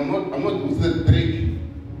like me. I'm not with the Drake.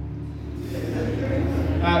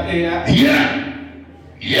 Yeah.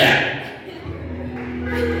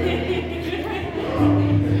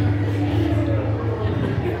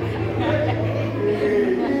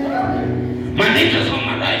 My niggas on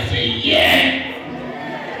my right say yeah.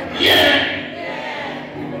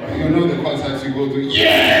 You know the concerts you go to.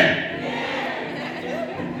 Yeah.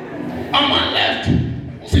 On my left,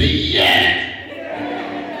 say yeah.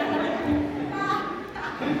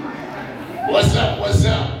 What's up?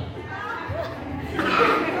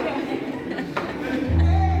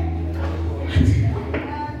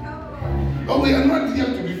 But we are not here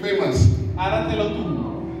to be famous.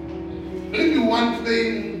 If you want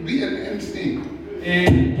fame, be an MC.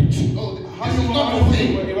 This is not a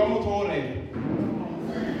thing.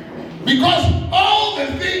 Because all the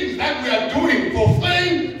things that we are doing for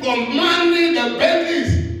fame, for money, the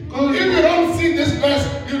Bentleys, if you don't see this verse,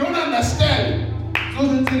 you don't understand.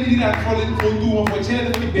 They are going to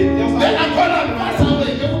pass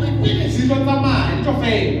away. They will be finished.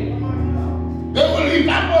 They will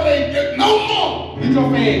evaporate. No more.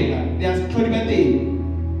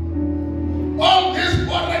 All this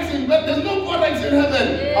forex in bed, there's no forex in heaven.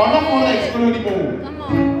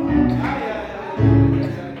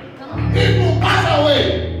 It will pass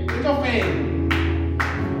away.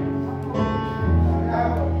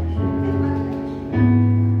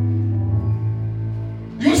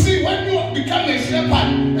 You see, when you become a shepherd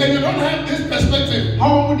and you don't have this perspective, you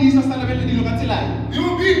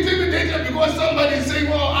will be intimidated because somebody is saying,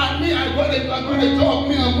 well, I got a job,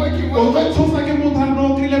 I'm working with it.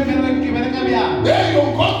 Then you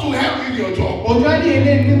go to hell with your job.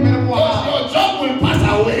 Because your job will pass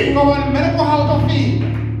away.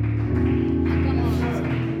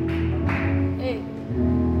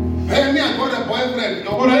 Hey, me, I got a boyfriend,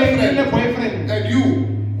 your boyfriend, and you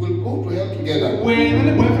will go to hell together.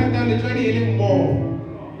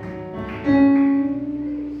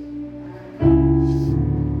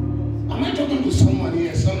 Am I talking to someone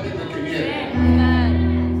here? Something that can hear?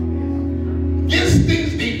 These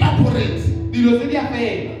things, they evaporate.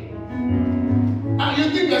 And you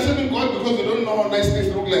think they're serving God because they don't know how nice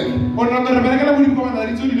things look like?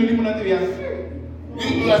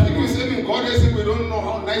 You are thinking we're serving God as if we don't know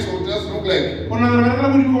how nice hotels look like.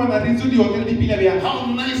 How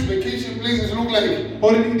nice vacation places look like.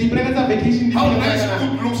 How nice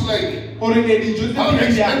food looks like. How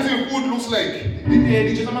expensive food looks like. We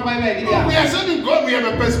are serving God, we have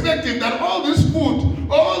a perspective that all this food,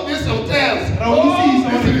 All these hotels, all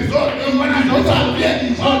Raudisi, these resorts, they want to disappear.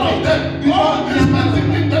 All of them, all these fancy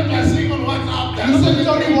things that you are seeing on WhatsApp, they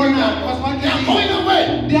are going away.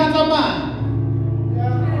 They are the man.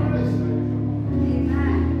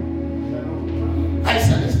 I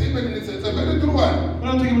said a statement and it's a very true one. What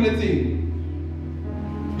I'm talking about, let's see.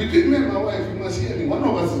 Between me and my wife, you must hear me. One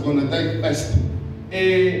of us is going to die first.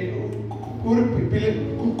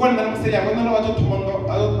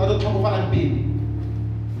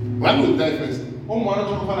 One will die first.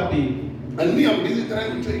 And me, I'm busy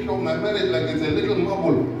trying to take care of my marriage like it's a little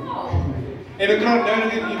marble. I think God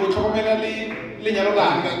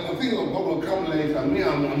will come later. And me,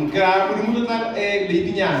 I'm and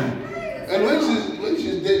when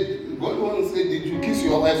she's dead, God won't say, did you kiss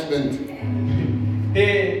your husband?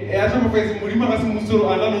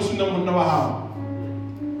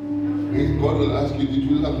 God will ask you, did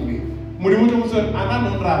you love me? You say,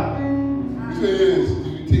 yes.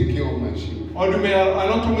 Did you take care of my sheep?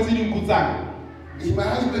 Is my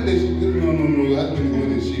husband a sheep? No, your husband is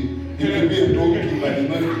not a sheep. He may be a donkey, but he's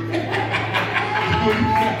not.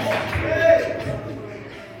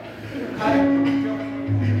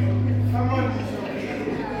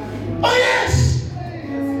 Oh yes!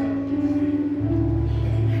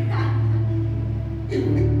 If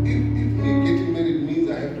me getting married means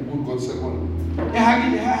I have to put God second.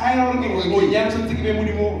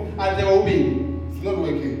 It's not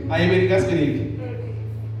working.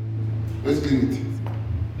 Let's clean it.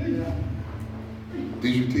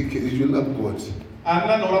 Did you take care? Did you love God?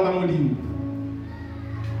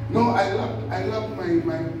 No, I love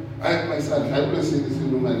my son. I always say this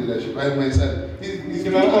in my leadership. I have my son. He's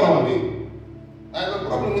cuter than me. I have a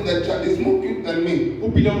problem with that child. He's more cute than me.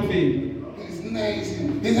 He's nice.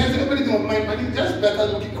 He has everything of mine, but he's just better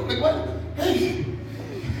looking. I'm like, what? Hey.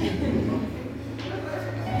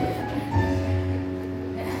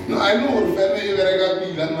 No, I know what family where I got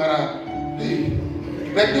big and mara. Hey.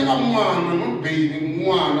 Like you have one, not baby,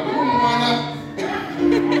 one.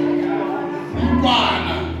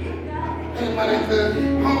 Hey, man, said,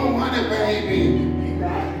 oh, what a baby.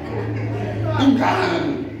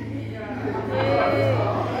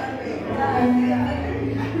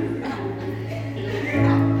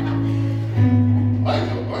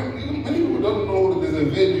 Many people don't know there's a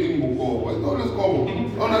venue in Boko. It's always called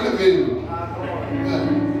another venue.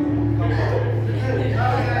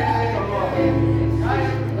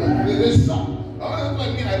 There's some. That's what I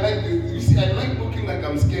mean. I like this. You see, I like looking like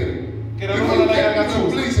I'm scary. You get to a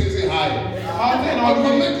place and you say hi.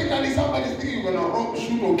 Automatically somebody's thinking you're gonna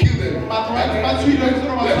shoot or kill them. Let's make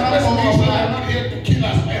sure I'm not here to kill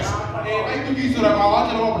us first.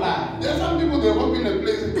 There are some people they walk in a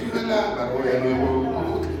place and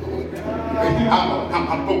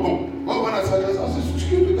I'm when I suggest, I say,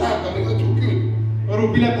 excuse me, I'm not too cute.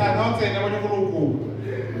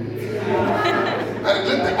 And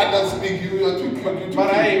let the others speak, you are too cute. But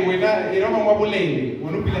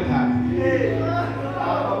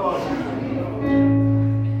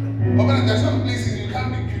there are some places you can't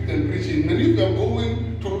be cute and preaching. And if you're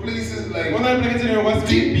going to places like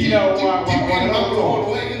deep in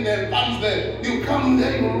alcohol, where in their palms there, you come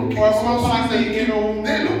there, you're looking so sweet and cute.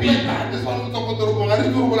 They look like that. This one talk about the room. I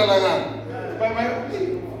didn't like that.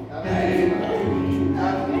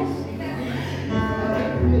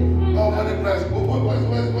 Oh, what a price.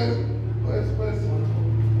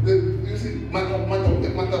 You see,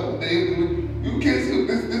 you can see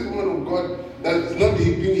this woman of God that's not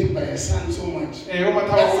being hit by a son so much. But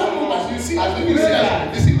some of us, you see,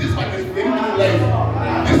 this one is been through life.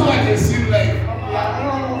 This one has seen life.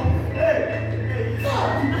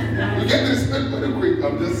 You get respect very quick.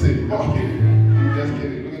 I'm just saying. I'm just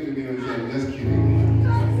kidding. Look at me and say, I'm just kidding.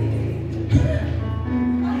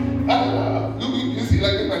 You see,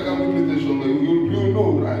 like if I come with the show, you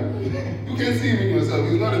know, right? You can see him in yourself.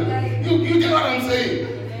 It's not a, you get what I'm saying?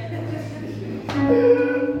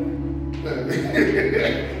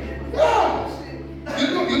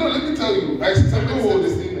 Let me tell you. I somebody said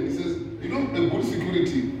this thing, and he says, you know, the good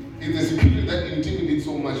security is the security that intimidates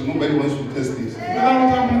so much. Nobody wants to test this.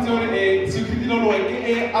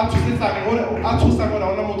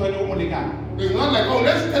 It's not like, oh,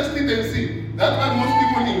 let's test it and see. That's why most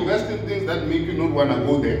people invest in things that make you not want to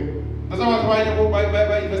go there. I'm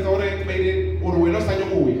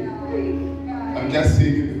just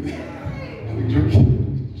saying it. I'm joking.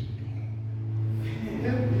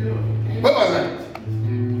 What was that?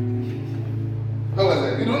 What was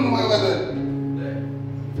that? You don't know what was that?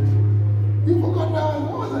 You forgot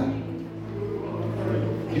what was that?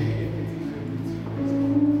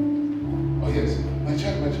 Oh yes, my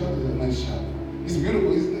child is a nice child. He's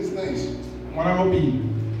beautiful, he's nice. What am I be?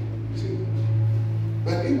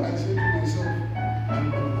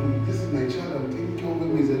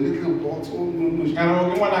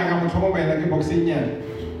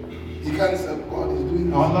 He can't serve God. He's doing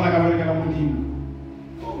this.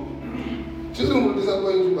 Children will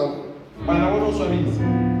disappoint you, Baba.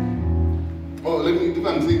 Oh, let me, if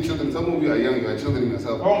I'm saying children, some of you are young, you are children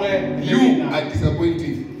yourself. You are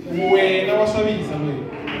disappointed.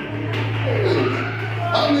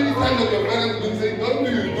 How many times have your parents been saying, what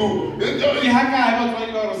do you do? They tell you.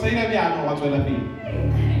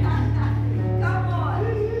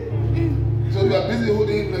 So you are busy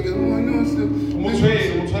holding it like, oh, no,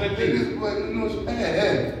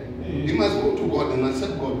 he must go to God and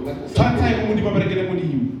accept God.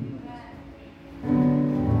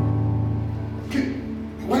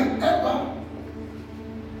 Whenever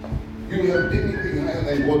you have anything higher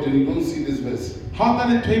than God and you don't see this verse,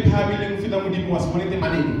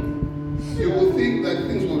 you will think that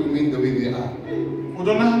things will remain the way they are.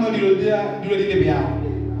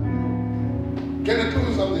 Can I tell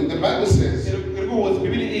you something? The Bible says, in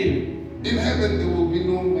heaven there will be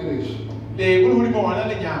no marriage.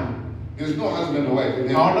 There's no husband or wife in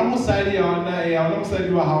heaven.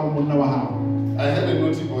 I heard a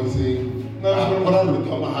naughty boy saying, but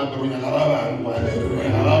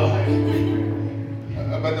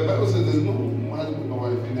the Bible says there's no husband or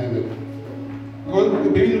wife in heaven.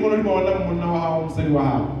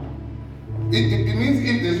 It means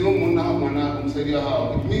if there's no muna,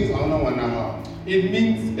 it means it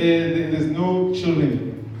means there's no children.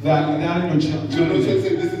 There are no children. Children say,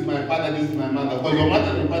 this is my father, this is my mother. Because your mother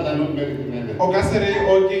and your father are not married in heaven. What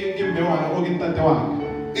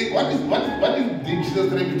is Jesus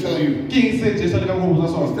trying to tell you? He's trying to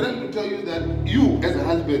tell you that you as a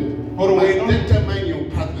husband must determine your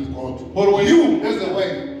path with God. You as a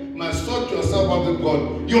wife must sort yourself out with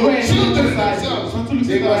God. Your children themselves,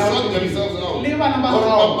 they must sort themselves out. It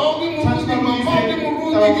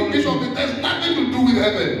has nothing to do with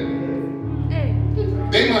heaven.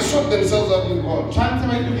 They must sort themselves out with God.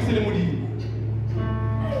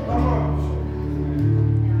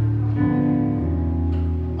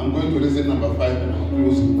 I'm going to lesson number 5 and I'll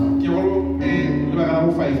close it now.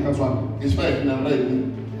 It's 5 now, right?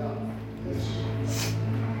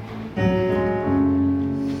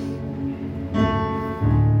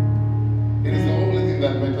 It is the only thing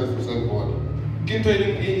that matters to serve God.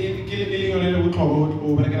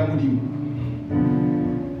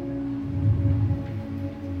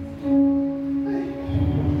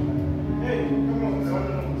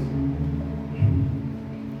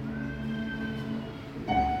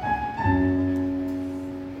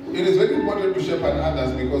 It is very important to shepherd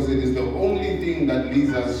others because it is the only thing that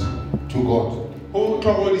leads us to God.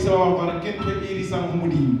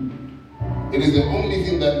 It is the only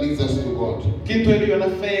thing that leads us to God.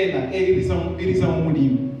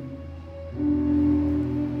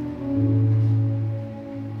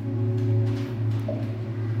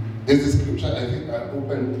 There's a scripture I think I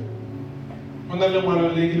opened.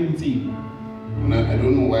 And I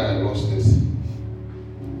don't know why I lost this.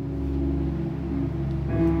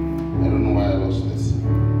 I don't know why I lost this.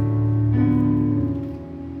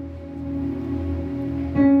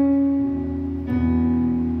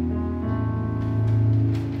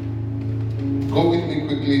 Go with me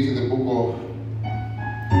quickly to the book of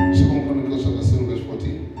 2 Chronicles chapter 7 verse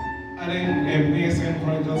 14.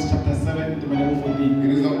 It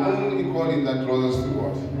is the only calling that draws us to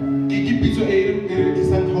God.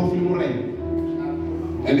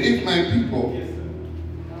 And if my people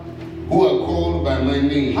who are called by my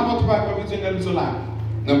name,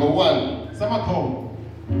 number 1,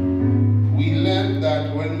 we learn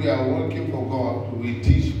that when we are working for God, we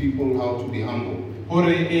teach people how to be humble. We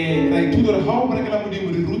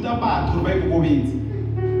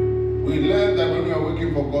learn that when we are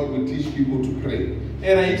working for God, we teach people to pray.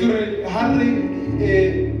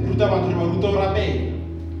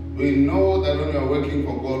 We know that when we are working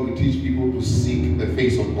for God, we teach people to seek the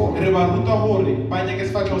face of God. We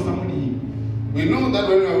know that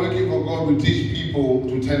when we are working for God, we teach people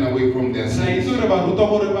to turn away from their sins.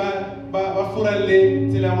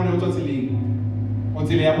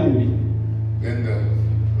 Then the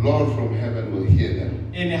Lord from heaven will hear them.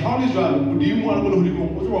 Can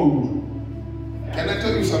I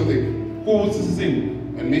tell you something?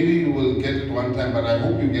 And maybe you will get it one time, but I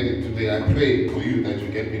hope you get it today. I pray for you that you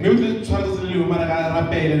get it today.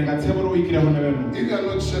 If you are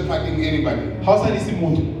not shepherding anybody,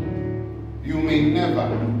 you may never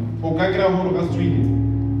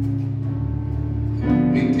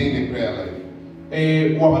maintain a prayer life.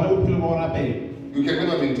 You can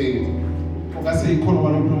never maintain it.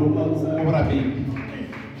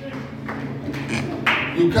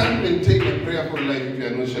 You can't maintain a prayerful life if you are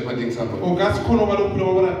not shepherding somebody. O ka se kgone go ba le bophelo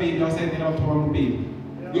bo borapedi ga o sa etela batho ba bangwe pele.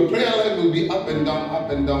 Your prayer life will be up and down, up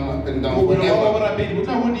and down, up and down. Bophelo bo Forever. borapedi bo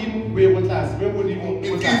tla godimo bo ye go tlase, bo ye godimo bo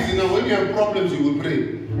It's tlase. easy now. When you have problems, you will pray.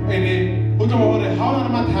 And go tla bo gore ha o na le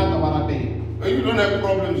mathata wa rapela. When you don't have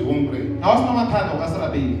problems, you won't pray. Ha o sena mathata o ka se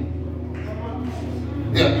rapele.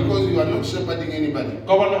 Yeah, because you are not shepherding anybody.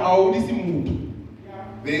 Ka bona a o dise motho.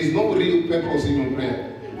 There is no real purpose in your prayer.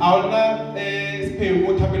 A o na sepheo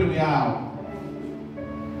mo thapelong ya hao.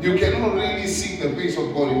 You cannot really seek the face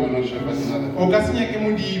of God if you are not shepherding others. O ka se nyake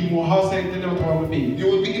modimo ha o sa etela batho ba bangwe pele. You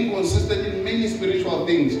will be inconsistent in many spiritual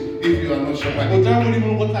things if you are not O shepherding. tla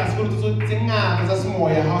modimo go tlase go tse ngata tsa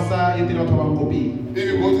semoya ha o sa etela batho ba bangwe pele. If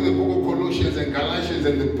you go to the book of Colossians and Galatians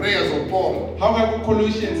and the prayers of Paul, Ha o ka go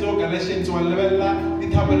Colossians o Galatians wa lebella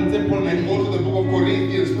dithapelo tse Paul na and di go to the book of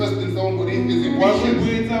Corinthians, 1st and 2nd Corinthians, wa go Ephesians,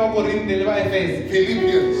 buetsa wa Korinte le ba Efese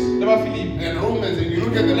Philippians, le ba Filipi and Romans, and you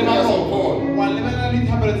look at the le ba prayers of Roma Paul, wa lebella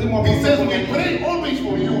dithapelo tse mo he says, we pray always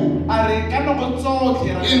for you a re ka nako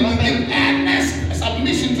tsotlhe ra in rapela earnest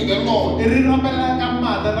submission to the Lord. re rapela ka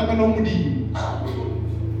mata rapela modimo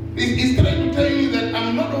He's trying to tell you that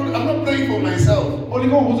I'm not praying for myself. o le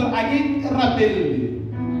go botsa a ke rapelle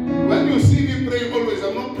When you see me pray always,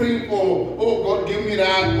 I'm not praying for, oh God, give me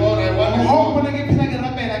that, God, I want ha it. o bona ke phela ke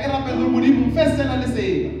rapela modimo fesela le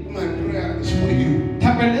sena My prayer is for you.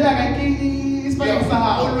 thapelo ya ka ke We sebakeng sa are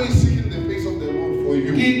hao always seeking the face of the Lord for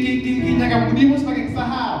you. ke nyaka modimo sebakeng sa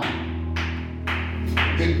hao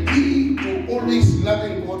The key to always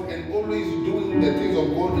loving God and always doing the things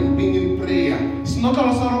of God and being in prayer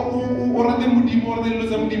sinotlalo sa gore o rate modimo o rate dilo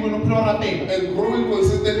tsa modimo no phela o rapela and growing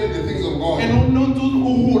consistently in the things of God and no ntse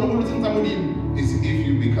o gola mo dilong tsa modimo is if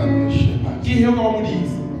you become a shepherd. ke he o ka ba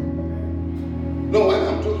modisa No, when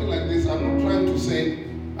I'm talking like this, I'm not trying to say,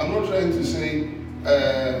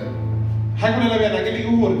 ha ke bolela bjana ke le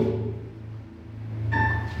ke gore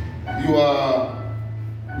you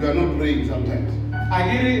are not praying sometimes, a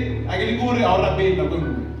ke le ke gore a o rapele nako e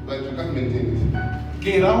nngwe but you can't maintain it.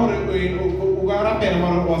 ke ra gore o ka rapela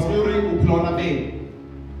mara wa se gore o phela o rapela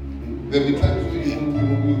There'll be times where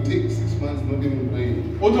you take 6 months not even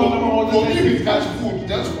praying. o tlo bona mo Or if it's just food, you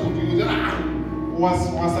just, wa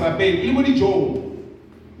se rapele le mo dijong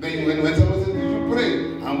Then when someone says, did you pray?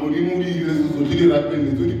 I'm going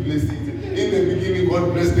to place it. In the beginning,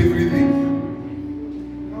 God blessed everything.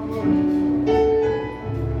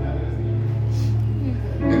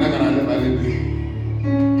 You're not going to never let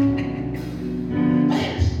me.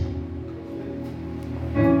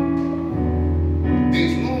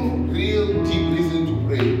 There's no real deep reason to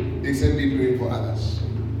pray except be praying for others.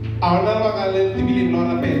 a o na le baka le tebileng la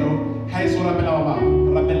rapelo ga e se o rapela ba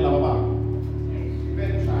bangwe rapella ba bangwe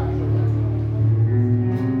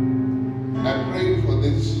I pray for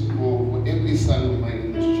this for every son of mine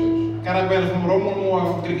in this church. ka rapela go moro mo wa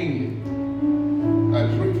kerekeng e I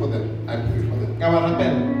pray for them. I pray for them. ka ba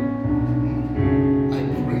rapela I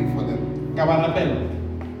pray for them. ka ba rapela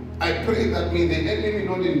I pray that may the enemy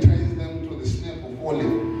not entice them to the snare of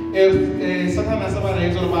falling. satana sa ba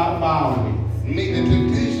re gore ba May the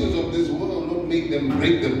temptations of this world not make them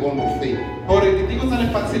break the bond of faith. gore ditiko tsa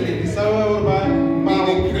lefatshe le di sa gore ba May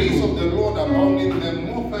the grace of the Lord abound in them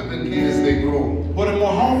more fervently as they grow. gore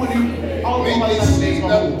moha o modimo a o May ba they sa see tsa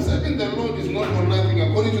that serving the Lord is not for nothing,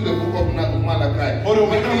 according to the book of Malachi. Ore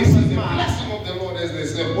May wena they o see the sema. blessing of the Lord as they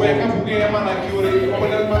serve o ya ka God. buke ya malaki gore o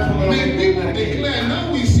bona le mathomo May people declare,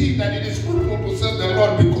 now we see that it is fruitful to serve the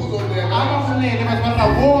Lord because of their a ba lives. golele ba ba ra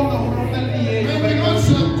bona go rota le May we not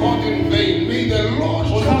serve God in vain. May the Lord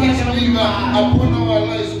show His favor upon our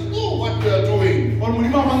lives through what we are doing. gore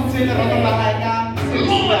modimo a bontshe lerato la gae ka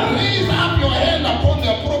Lord, raise up your hand upon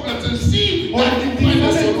their problems and see gore that you ditiro find a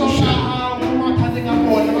le solution. tsona mo mathateng a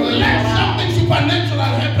bona Let something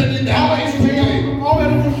supernatural happen in their lives today.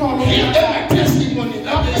 Give them a testimony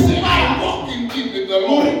that they say, I walk indeed with the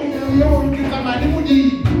Lord.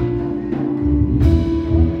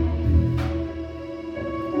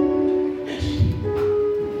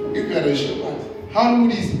 If you are a shepherd,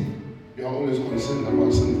 you are always concerned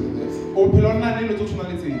about something else. Or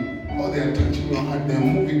they are touching your heart, they are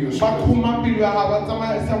moving your spirit.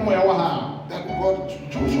 That God,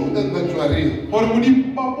 show them that you are real.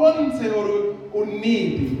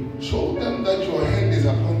 Show them that your hand is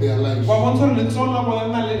upon their lives. They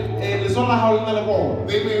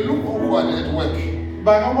may look awkward at work. They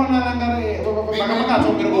may look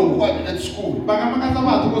awkward at school. But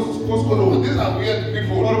these are weird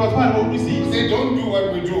people. They don't do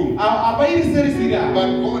what we do. But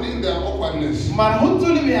God, in their awkwardness,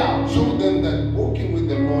 show them that walking with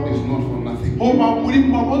the Lord is not for nothing.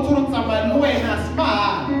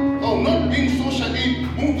 Oh, not being socially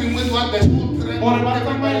what the smooth trend. Gore ba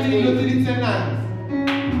tsamaya le dilo tse di tsenang.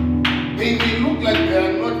 They look like they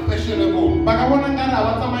are not fashionable. Ba ka bona nkare ha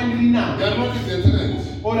ba tsamaye le dinako. They are not in the trends.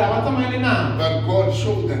 Gore ha ba tsamaye le nako. But God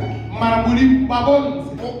showed them. Mara Modimo ba bontshe.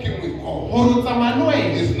 Walking with God Gore o tsamaya le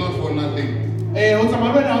wena. is not for nothing. O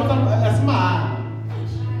tsamaya le wena ha se mahala.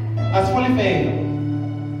 Ha se fole fela.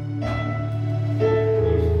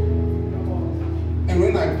 And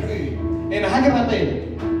when I pray, And ha ke rapela.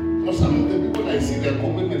 some of the people I see their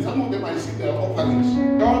commitment, some of them I see their offerings.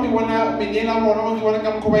 Ka ho di bona menyela bona, ho di bona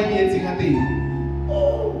ka mokgwa ba nyetseng ha teng.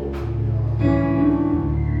 Oh.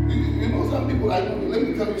 You know, some people, let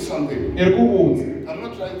me tell you something. E re ko botse. I'm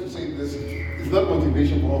not trying to say this. It's not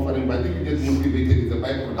motivation for offering, but if you get motivated, it's a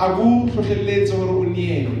byproduct. A go hlohlelletse hore o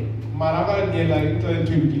niele. Mara ka niela ntho e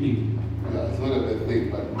lokileng. Yeah, it's not a bad thing,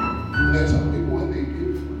 but there are some people when they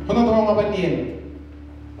give, Ho na ba ba niela.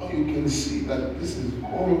 oh, you can see that this is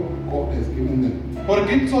all God has given them. Gore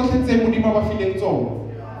ke tsohle tse Modimo ba fileng tsona.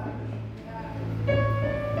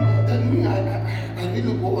 That means I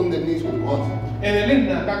really go on the knees with God. Ene le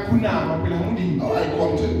nna ka khunama pele ha Modimo. Now I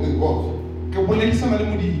contend with God. Ke boledisana le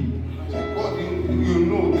Modimo. I say, God, you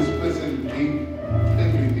know this person gave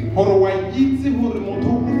everything. Gore wa itse hore motho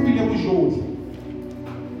o file bojohle.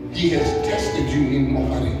 He has tested you in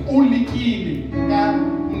offering. O lekile ka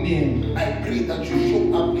niela. I pray that you show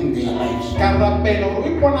up in their lives. Ka rapela hore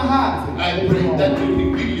o iponahatse. I pray that you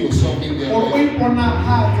reveal yourself in their Gore o lives.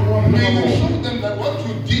 iponahatse wa May you Modimo. show them that what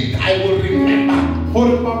you did, I will remember.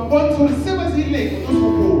 Gore ba bontshe hore se ba se ileng o tlo se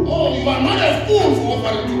hopola. Oh, you are not a fool for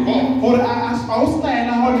offering to God. Gore a o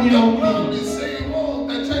staela ha o The niela ho world Modimo. is saying, oh,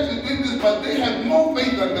 the church is doing this, but they have more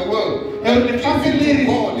faith than the world. E re lefatshe le re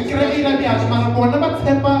God ke is re ira diatla mara bona ba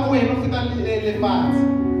tshepa wena ho feta lefatshe.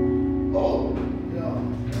 Oh.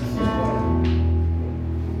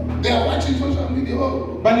 They are watching social media.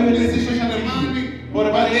 Oh, Ba lebeletse this is social the media. money.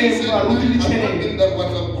 Gore ba But they le say, ba rutile I'm not tjhelete. in that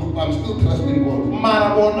WhatsApp group. I'm still trusting God.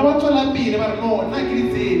 Mara bona ba tswela pele ba re no nna ke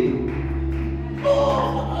ditsebe.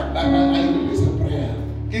 Oh, I release a prayer.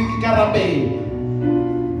 Ke ka rapela.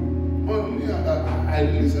 Oh, yeah, I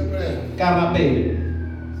release a prayer. Ka rapela.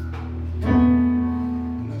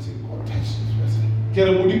 And I say, God, touch this person. Ke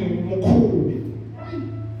re Modimo mo khube.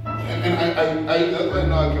 And that's why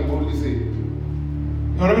now I can boldly say,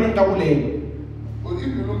 Hore bene nka bolela. but if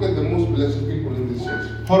you look at the most blessed people in this church,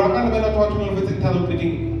 Hore ka lebela batho ba tshwanang le tharo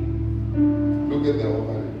tseding. look at their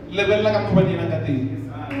offering. Lebella ka mokgwa ba dinang ka teng.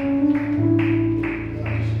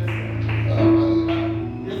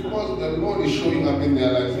 Because the Lord is showing up in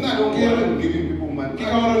their lives. No, I don't care about giving people money. Ke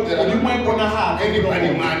ka hore Modimo a iponahatse. Anybody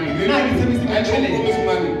money. Nna ha ke tshebise I don't promise tjhelete.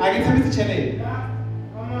 money. Ha ke tshebise tjhelete.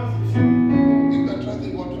 If you are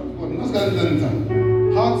trusting God, trust God. No, it's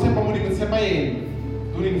Ha o tshepa Modimo tshepa yena.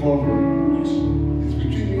 Don't involve.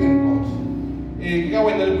 between you and God. Ke ka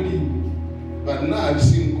wena le Modimo. But now I've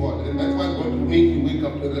seen God, and that's why God will make you wake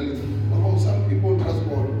up to reality. Oh, some people trust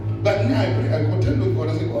God. But now I pray, I contend with God.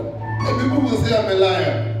 I say, God, and people will say I'm a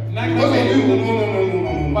liar. Because of you, no.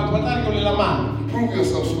 Batho ba tla re ke o lela mane. Prove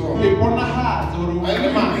yourself strong. Le iponahatse hore o I le know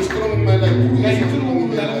you be mane. strong in my life. Prove Ka yourself itse strong hore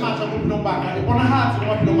in o their na le life. matla mo bophelong ba ka. Iponahatse le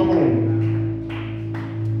maphelong a bona.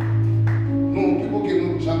 No, people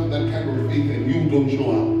cannot jump that kind of faith and you don't show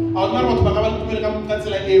up. Ha o na batho ba ka ba le tumelo ka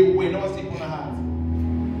tsela eo wena wa se iponahatse.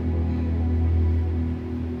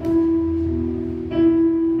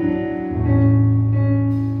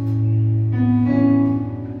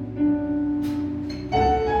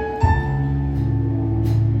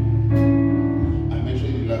 I'm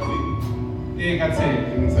actually laughing Ka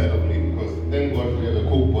tsela. inside of me because thank God we have a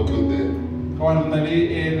Coke bottle there. Ka wana na le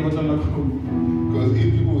le botlo la khulu. Because if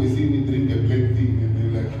people will see me drink a black tea and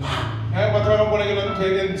they're like, Batho ba ka bona ke la ntho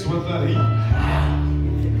e ntse ba tla re.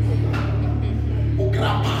 oh,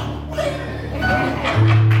 grandpa.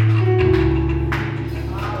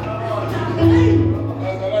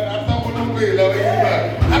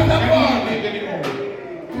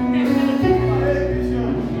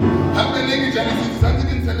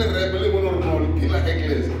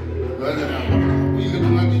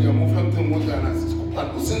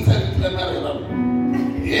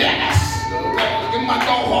 Yes!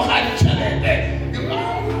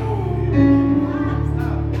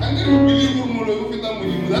 And then you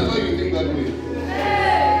believe that's why you think that way.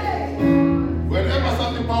 Whenever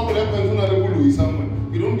something powerful happens,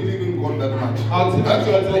 you don't believe in God that much. That's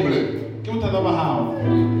your problem. Ke bothata ba hao.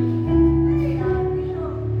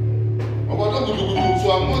 So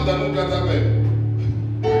I'm more than Ukatabe.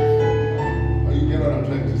 You get what I'm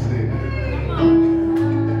trying to say?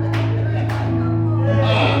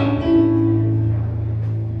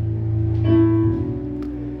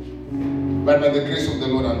 But by the grace of the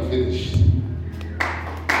Lord, I'm finished.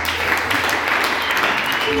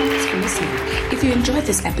 of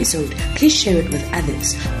this episode, please share it with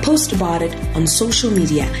others, post about it on social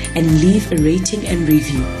media, and leave a rating and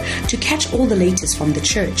review. To catch all the latest from the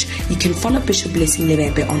church, you can follow Bishop Blessing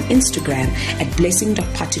Lebepe on Instagram at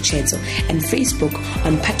blessing.patuchetso and Facebook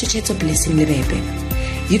on Patuchetso Blessing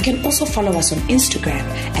Lebepe. You can also follow us on Instagram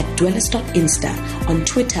at dwellers.insta, on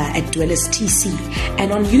Twitter at dwellerstc,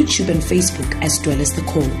 and on YouTube and Facebook as Dwellers the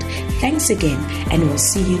Called. Thanks again, and we'll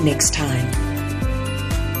see you next time.